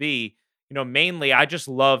wanted to be. Mainly, I just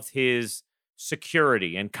loved his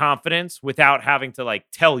security and confidence without having to like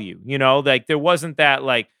tell you. Like there wasn't that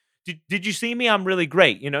like, did you see me? I'm really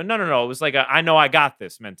great. No. It was like I know I got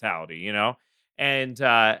this mentality. And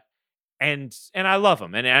I love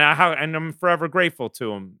him, and I'm forever grateful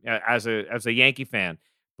to him as a Yankee fan.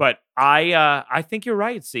 But I think you're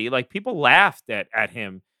right. See, like people laughed at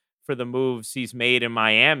him for the moves he's made in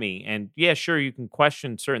Miami, and yeah, sure, you can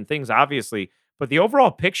question certain things, obviously, but the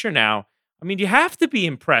overall picture now, I mean, you have to be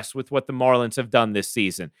impressed with what the Marlins have done this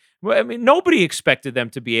season. I mean, nobody expected them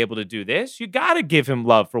to be able to do this. You got to give him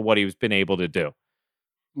love for what he's been able to do.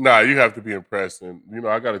 Nah, you have to be impressed, and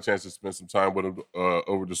I got a chance to spend some time with him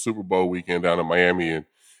over the Super Bowl weekend down in Miami, and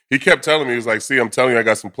he kept telling me, he was like, see, I'm telling you, I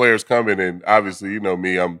got some players coming. And obviously, you know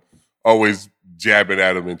me, I'm always jabbing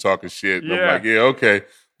at him and talking shit. And I'm like, yeah, okay.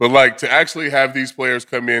 But like to actually have these players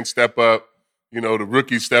come in, step up, the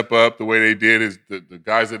rookies step up the way they did, is the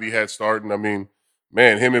guys that he had starting. I mean,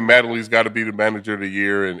 man, him and Mattingly's got to be the manager of the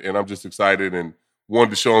year. And I'm just excited and wanted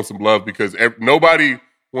to show him some love because nobody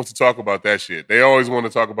wants to talk about that shit. They always want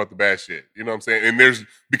to talk about the bad shit. You know what I'm saying? And there's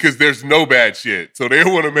no bad shit. So they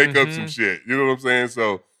want to make up some shit. You know what I'm saying?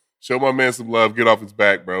 So show my man some love, get off his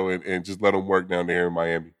back, bro, and just let him work down there in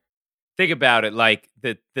Miami. Think about it. Like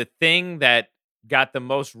the thing that got the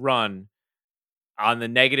most run on the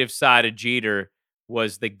negative side of Jeter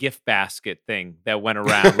was the gift basket thing that went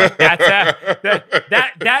around. Like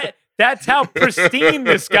that's how pristine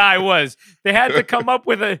this guy was. They had to come up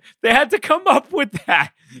with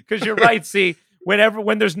that. Because you're right, see,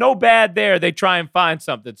 when there's no bad there, they try and find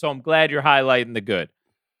something. So I'm glad you're highlighting the good.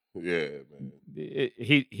 Yeah, man.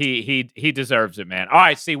 He deserves it, man. All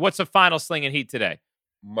right, see, what's the final Slingin Heat today?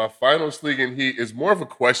 My final Slingin Heat is more of a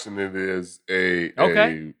question than it is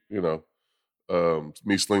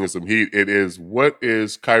me slinging some heat. It is, what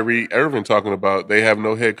is Kyrie Irving talking about? They have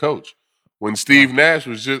no head coach. When Steve Nash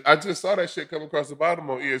I just saw that shit come across the bottom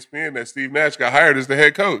on ESPN that Steve Nash got hired as the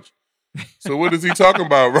head coach. So what is he talking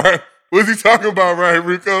about, right? What is he talking about, Ryan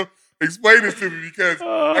Ruocco? Explain this to me because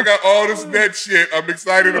I got all this net shit. I'm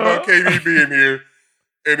excited about KD being here,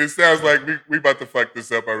 and it sounds like we about to fuck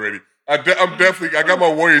this up already. I got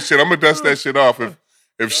my Warriors shit. I'm gonna dust that shit off.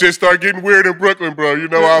 If shit start getting weird in Brooklyn, bro,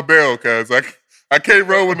 I'll bail, cuz I can't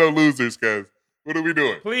roll with no losers, cuz. What are we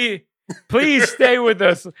doing? Please stay with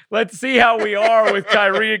us. Let's see how we are with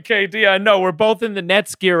Kyrie and KD. I know we're both in the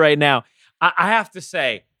Nets gear right now. I have to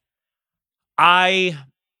say, I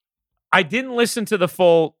didn't listen to the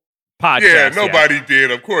full podcast. Yeah, nobody did.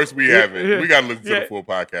 Of course we haven't. We got to listen to the full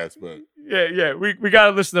podcast, but we got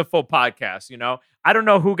to listen to the full podcast. I don't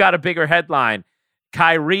know who got a bigger headline,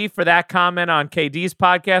 Kyrie for that comment on KD's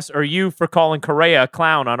podcast, or you for calling Correa a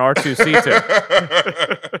clown on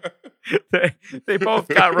R2C2. they both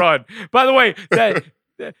got run. By the way,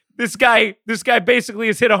 this guy basically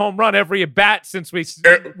has hit a home run every at bat since we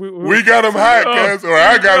got him hot, guys, or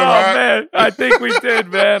I got him hot. Man, I think we did,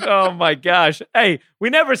 man. Oh my gosh. Hey, we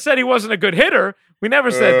never said he wasn't a good hitter. We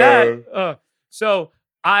never said that. So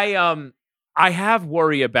I have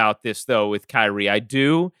worry about this though with Kyrie. I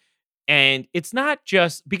do, and it's not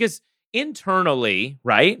just because internally,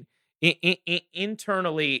 right?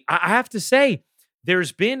 Internally, I have to say,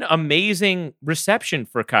 there's been amazing reception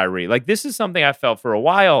for Kyrie. Like, this is something I felt for a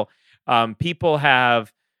while. People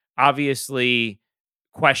have obviously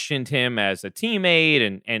questioned him as a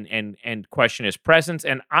teammate and question his presence.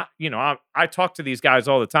 And I talk to these guys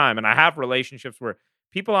all the time, and I have relationships where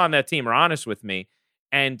people on that team are honest with me,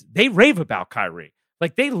 and they rave about Kyrie.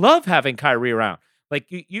 Like, they love having Kyrie around. Like,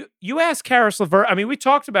 you ask Karis LeVert. I mean, we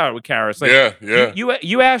talked about it with Karis. Like,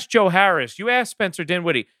 You asked Joe Harris. You asked Spencer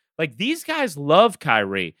Dinwiddie. Like, these guys love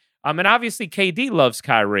Kyrie. And obviously KD loves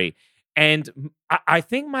Kyrie. And I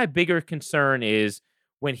think my bigger concern is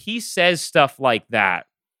when he says stuff like that,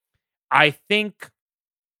 I think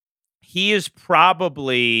he is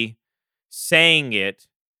probably saying it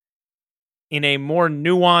in a more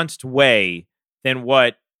nuanced way than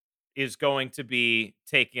what is going to be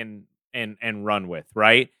taken and run with,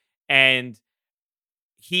 right? And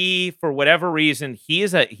he, for whatever reason,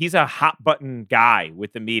 he's a hot button guy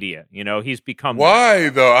with the media. He's become that. Why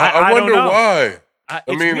though? I don't wonder know. why.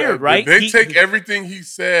 It's weird, right? They take everything he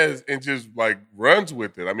says and just like runs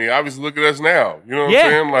with it. I mean, obviously, look at us now. You know what I'm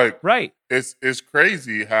saying? Like, right? It's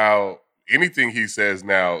crazy how anything he says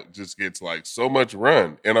now just gets like so much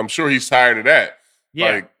run, and I'm sure he's tired of that.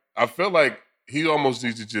 Yeah. Like, I feel like he almost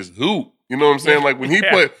needs to just hoop. You know what I'm saying? Like when he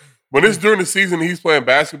when it's during the season, he's playing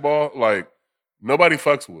basketball. Like nobody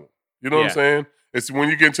fucks with him. You know what I'm saying? It's when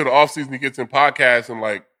you get into the offseason, he gets in podcasts and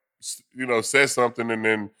like says something, and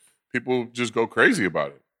then people just go crazy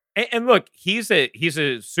about it. And look, he's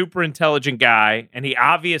a super intelligent guy, and he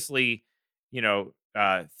obviously,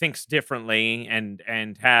 thinks differently,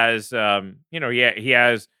 and has, he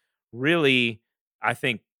has really, I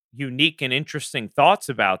think, unique and interesting thoughts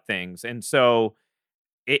about things. And so,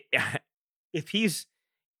 if he's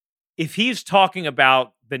talking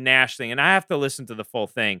about the Nash thing, and I have to listen to the full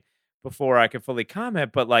thing before I can fully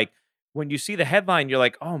comment, but like when you see the headline, you're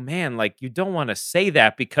like, oh man, like you don't want to say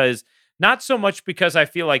that, because not so much because I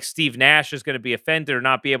feel like Steve Nash is going to be offended or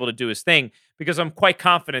not be able to do his thing, because I'm quite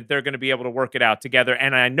confident they're going to be able to work it out together.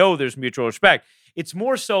 And I know there's mutual respect. It's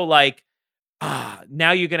more so like,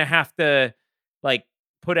 now you're going to have to like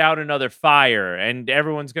put out another fire, and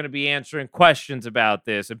everyone's going to be answering questions about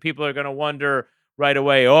this, and people are going to wonder right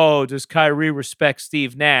away, oh, does Kyrie respect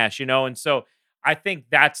Steve Nash? And so I think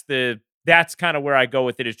that's kind of where I go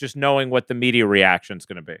with it, is just knowing what the media reaction is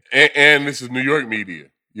going to be. And this is New York media.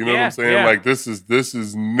 You know what I'm saying? Yeah. Like this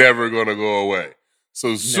is never going to go away.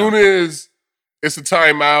 So as soon as it's a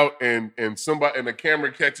timeout and somebody and the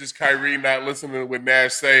camera catches Kyrie not listening to what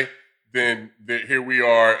Nash say, then here we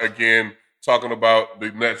are again talking about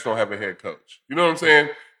the Nets don't have a head coach. You know what I'm saying?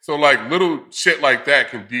 So like little shit like that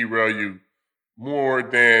can derail you more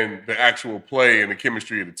than the actual play and the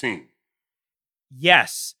chemistry of the team.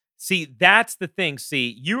 Yes. See, that's the thing.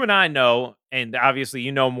 See, you and I know, and obviously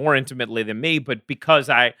you know more intimately than me, but because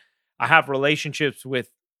I have relationships with,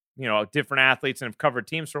 different athletes and have covered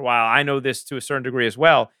teams for a while, I know this to a certain degree as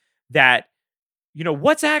well, that,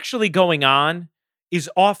 what's actually going on is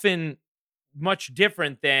often much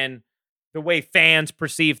different than the way fans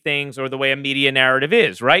perceive things or the way a media narrative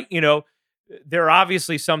is, right? There are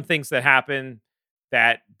obviously some things that happen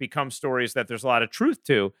that become stories that there's a lot of truth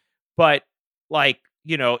to, but like,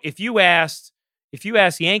 if you ask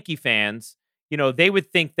Yankee fans, they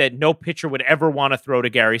would think that no pitcher would ever want to throw to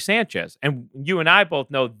Gary Sanchez. And you and I both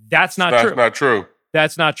know that's not true. That's not true.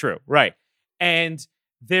 That's not true. Right. And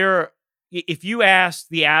if you ask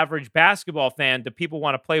the average basketball fan, do people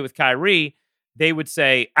want to play with Kyrie? They would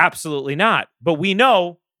say, absolutely not. But we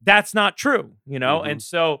know that's not true, Mm-hmm. And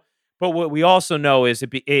so, but what we also know is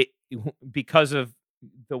because of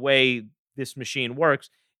the way this machine works,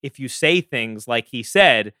 if you say things like he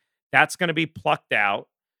said, that's going to be plucked out.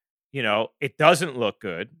 It doesn't look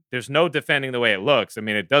good. There's no defending the way it looks. I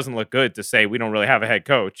mean, it doesn't look good to say we don't really have a head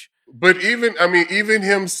coach. But even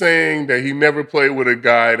him saying that he never played with a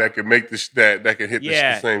guy that could make that could hit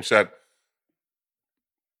the same shot.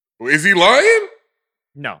 Is he lying?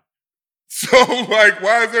 No. So, like,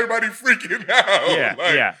 why is everybody freaking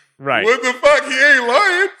out? Yeah, right. What the fuck? He ain't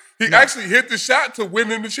lying. He actually hit the shot to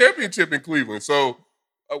win in the championship in Cleveland. So,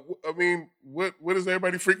 what is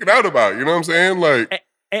everybody freaking out about? You know what I'm saying? Like,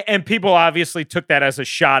 and people obviously took that as a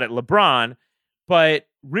shot at LeBron, but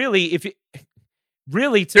really, to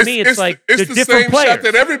me, it's like it's the same players. Shot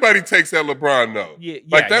that everybody takes at LeBron, though.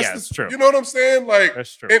 That's true. You know what I'm saying? Like,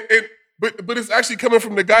 that's true. But it's actually coming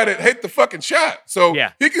from the guy that hit the fucking shot, so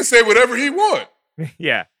he can say whatever he want.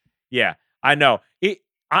 Yeah, I know.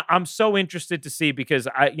 I'm so interested to see, because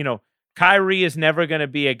Kyrie is never going to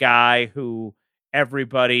be a guy who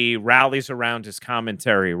everybody rallies around his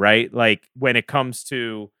commentary, right? Like when it comes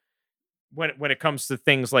to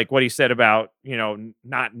things like what he said about,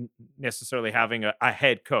 not necessarily having a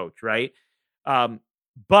head coach, right?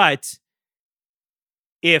 But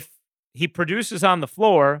if he produces on the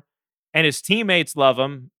floor and his teammates love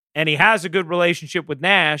him and he has a good relationship with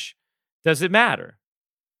Nash, does it matter?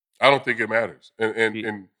 I don't think it matters.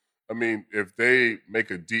 And I mean, if they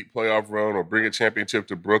make a deep playoff run or bring a championship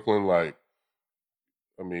to Brooklyn, like,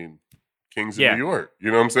 I mean, Kings of New York.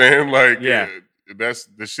 You know what I'm saying? Like, this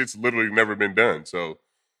shit's literally never been done. So,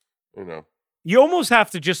 you almost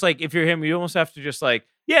have to just like, if you're him, you almost have to just like,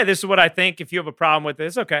 this is what I think. If you have a problem with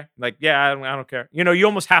this, okay. Like, I don't care. You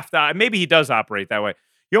almost have to. Maybe he does operate that way.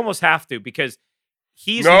 You almost have to, because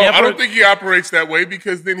he's No, never. I don't think he operates that way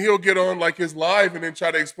because then he'll get on like his live and then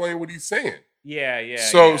try to explain what he's saying. Yeah.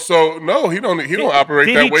 So no, he don't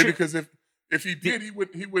operate that way because if he did, he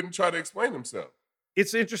wouldn't try to explain himself.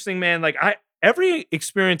 It's interesting, man. Like every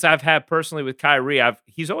experience I've had personally with Kyrie,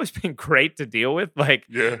 he's always been great to deal with. Like,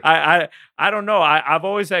 I don't know. I've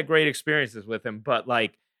always had great experiences with him, but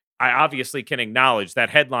like, I obviously can acknowledge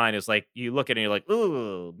that headline is like, you look at it and you're like,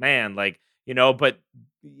 ooh, man, like, but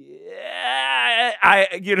yeah,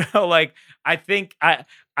 like, I think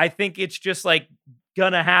it's just like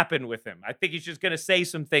gonna happen with him. I think he's just gonna say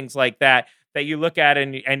some things like that you look at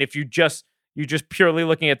and if you're just purely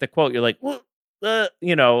looking at the quote, you're like,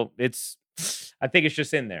 it's, I think it's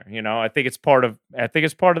just in there, I think it's part of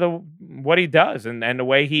what he does and the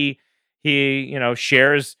way he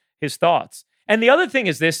shares his thoughts. And the other thing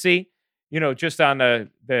is this, just on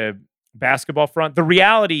the basketball front, the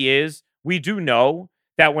reality is we do know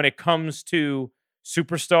that when it comes to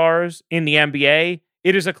superstars in the NBA,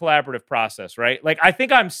 it is a collaborative process, right? Like, I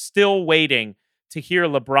think I'm still waiting to hear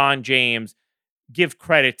LeBron James give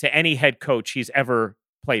credit to any head coach he's ever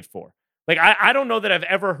played for. Like, I don't know that I've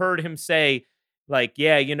ever heard him say, like,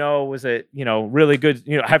 yeah, was it, really good,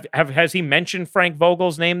 has he mentioned Frank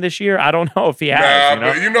Vogel's name this year? I don't know if he has.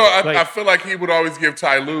 But I feel like he would always give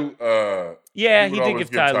Ty Lue. He did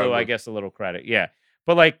give Ty Lue, I guess, a little credit. Yeah.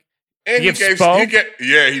 But like, and he did.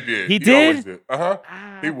 He did? Always did.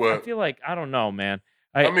 He would. I feel like, I don't know, man.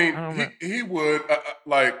 He would,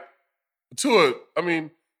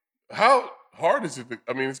 how hard is it?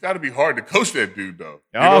 It's got to be hard to coach that dude, though.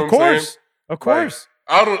 Of course. Of course.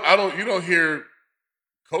 Like, you don't hear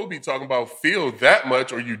Kobe talking about Phil that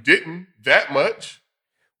much, or you didn't that much.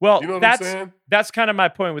 Well, you know what I'm saying? That's kind of my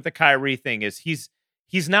point with the Kyrie thing is he's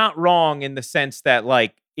not wrong in the sense that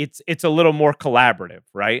like it's a little more collaborative,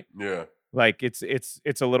 right? Yeah. Like it's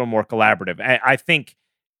a little more collaborative. I think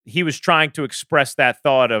he was trying to express that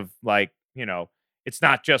thought of like, it's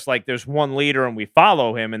not just like there's one leader and we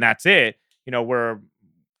follow him and that's it. We're,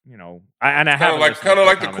 I have kind of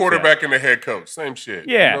like the quarterback and the head coach, same shit.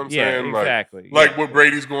 Yeah, you know what I'm saying? Exactly. Like what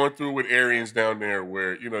Brady's going through with Arians down there,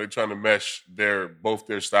 where they're trying to mesh both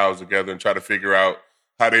their styles together and try to figure out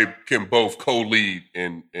how they can both co-lead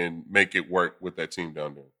and make it work with that team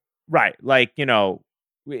down there. Right, like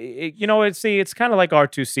it's kind of like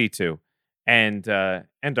R2C2 and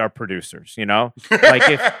our producers, like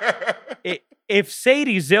if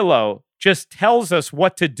Sadie Zillow just tells us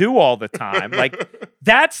what to do all the time, like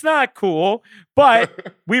that's not cool,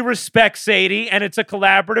 but we respect Sadie and it's a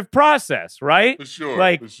collaborative process, right? For sure.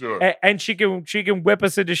 Like, for sure. And she can whip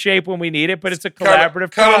us into shape when we need it, but it's a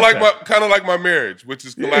collaborative kind process. Kind of like my marriage, which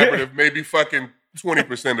is collaborative maybe fucking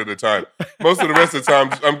 20% of the time. Most of the rest of the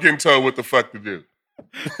time, I'm getting told what the fuck to do.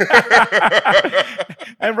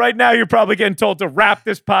 And right now you're probably getting told to wrap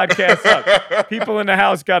this podcast up. People in the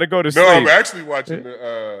house got to go to sleep. No, I'm actually watching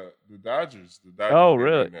the Dodgers. Oh,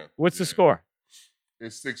 really? Right, what's the score?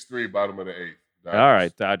 It's 6-3, bottom of the 8th. Dodgers. All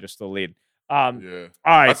right, Dodgers still lead. Yeah. All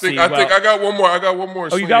right. I think I got one more.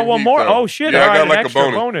 Oh, you got one more? Oh shit! Yeah, all I got right, like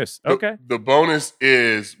a bonus. Okay. The bonus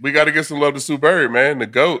is we got to get some love to Sue Bird, man. The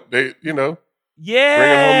GOAT. They, Yeah, bringing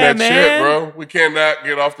home that man. shit, bro. We cannot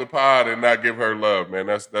get off the pod and not give her love, man.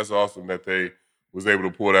 That's awesome that they was able to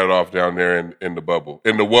pull that off down there in the bubble,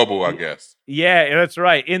 in the wubble, I guess. Yeah, that's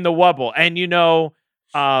right, in the wubble. And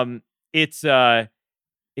it's I'm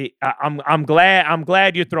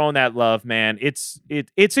glad you're throwing that love, man.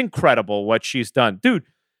 It's incredible what she's done, dude.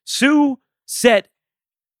 Sue set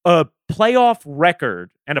a playoff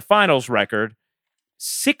record and a finals record,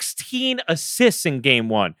 16 assists in game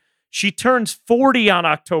 1. She turns 40 on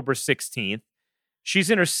October 16th. She's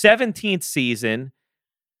in her 17th season.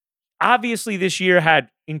 Obviously, this year had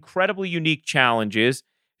incredibly unique challenges.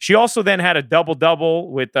 She also then had a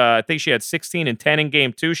double-double with, I think she had 16 and 10 in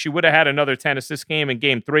game 2. She would have had another 10-assist game in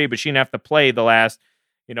game 3, but she didn't have to play the last,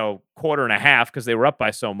 quarter and a half because they were up by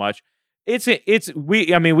so much.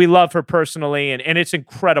 We love her personally, and it's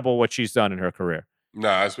incredible what she's done in her career.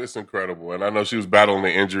 Nah, it's incredible. And I know she was battling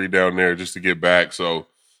the injury down there just to get back, so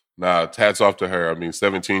hats off to her.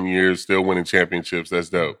 17 years, still winning championships. That's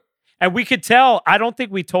dope. And we could tell, I don't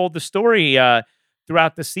think we told the story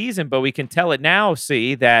throughout the season, but we can tell it now,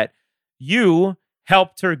 see, that you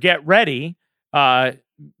helped her get ready.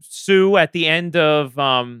 Sue, at the end of,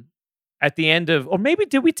 or maybe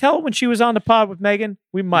did we tell when she was on the pod with Megan?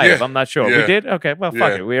 We might have. I'm not sure. Yeah. We did? Okay. Well,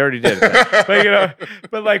 fuck it. We already did it.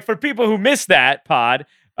 But like for people who missed that pod,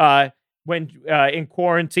 when in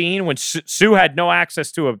quarantine, when Sue had no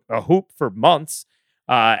access to a hoop for months,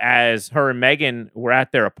 as her and Megan were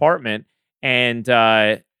at their apartment, and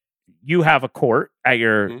you have a court at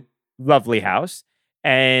your lovely house,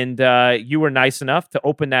 and you were nice enough to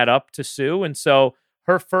open that up to Sue. And so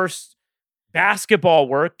her first basketball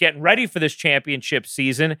work, getting ready for this championship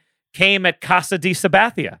season, came at Casa di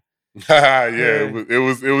Sabathia.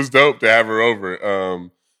 It was dope to have her over.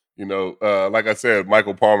 Like I said,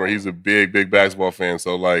 Michael Palmer, he's a big basketball fan.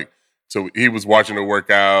 So he was watching her work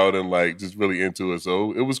out and just really into it.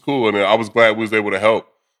 So it was cool. And I was glad we was able to help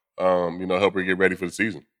her get ready for the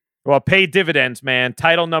season. Well, paid dividends, man.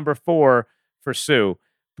 Title number 4 for Sue.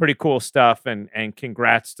 Pretty cool stuff. And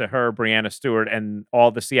congrats to her, Breanna Stewart, and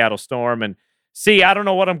all the Seattle Storm. And I don't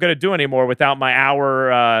know what I'm going to do anymore without my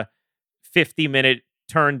hour 50-minute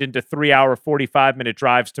turned into 3-hour 45-minute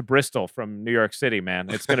drives to Bristol from New York City, man.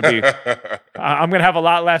 It's going to be I'm going to have a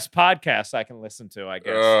lot less podcasts I can listen to, I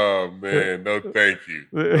guess. Oh man, no thank you.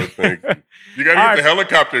 No thank you. You got to get the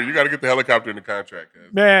helicopter. You got to get the helicopter in the contract,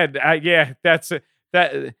 guys. Man,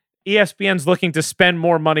 that ESPN's looking to spend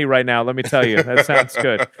more money right now, let me tell you. That sounds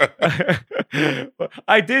good.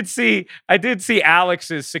 I did see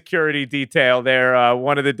Alex's security detail there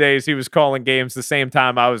one of the days he was calling games the same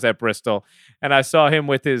time I was at Bristol, and I saw him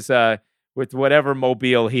with his with whatever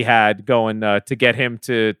mobile he had going to get him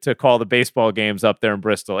to call the baseball games up there in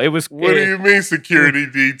Bristol. It was. What do you mean security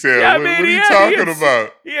detail? Yeah, what are you talking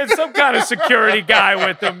about? He had some kind of security guy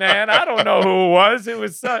with him, man. I don't know who it was. It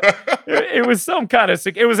was some kind of.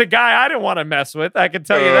 It was a guy I didn't want to mess with. I can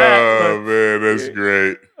tell you that. Oh man, that's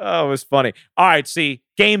great. Oh, it was funny. All right,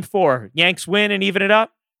 Game 4, Yanks win and even it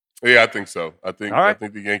up. Yeah, I think so. I think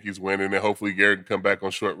the Yankees win, and then hopefully Garrett can come back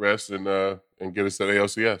on short rest and get us to the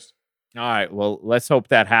ALCS. All right, well, let's hope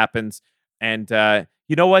that happens. And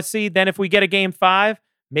you know what, then if we get a Game 5,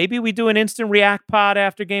 maybe we do an instant react pod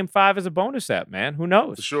after Game 5 as a bonus app, man. Who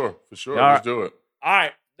knows? For sure. Let's do it. All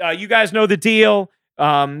right, you guys know the deal.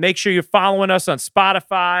 Make sure you're following us on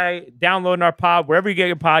Spotify, downloading our pod, wherever you get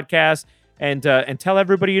your podcasts, and tell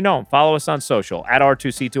everybody you know. And follow us on social, at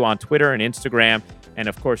R2C2 on Twitter and Instagram. And,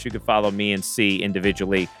 of course, you can follow me and C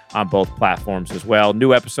individually on both platforms as well.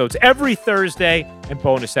 New episodes every Thursday and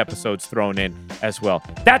bonus episodes thrown in as well.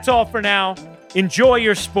 That's all for now. Enjoy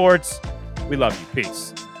your sports. We love you.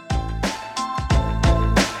 Peace.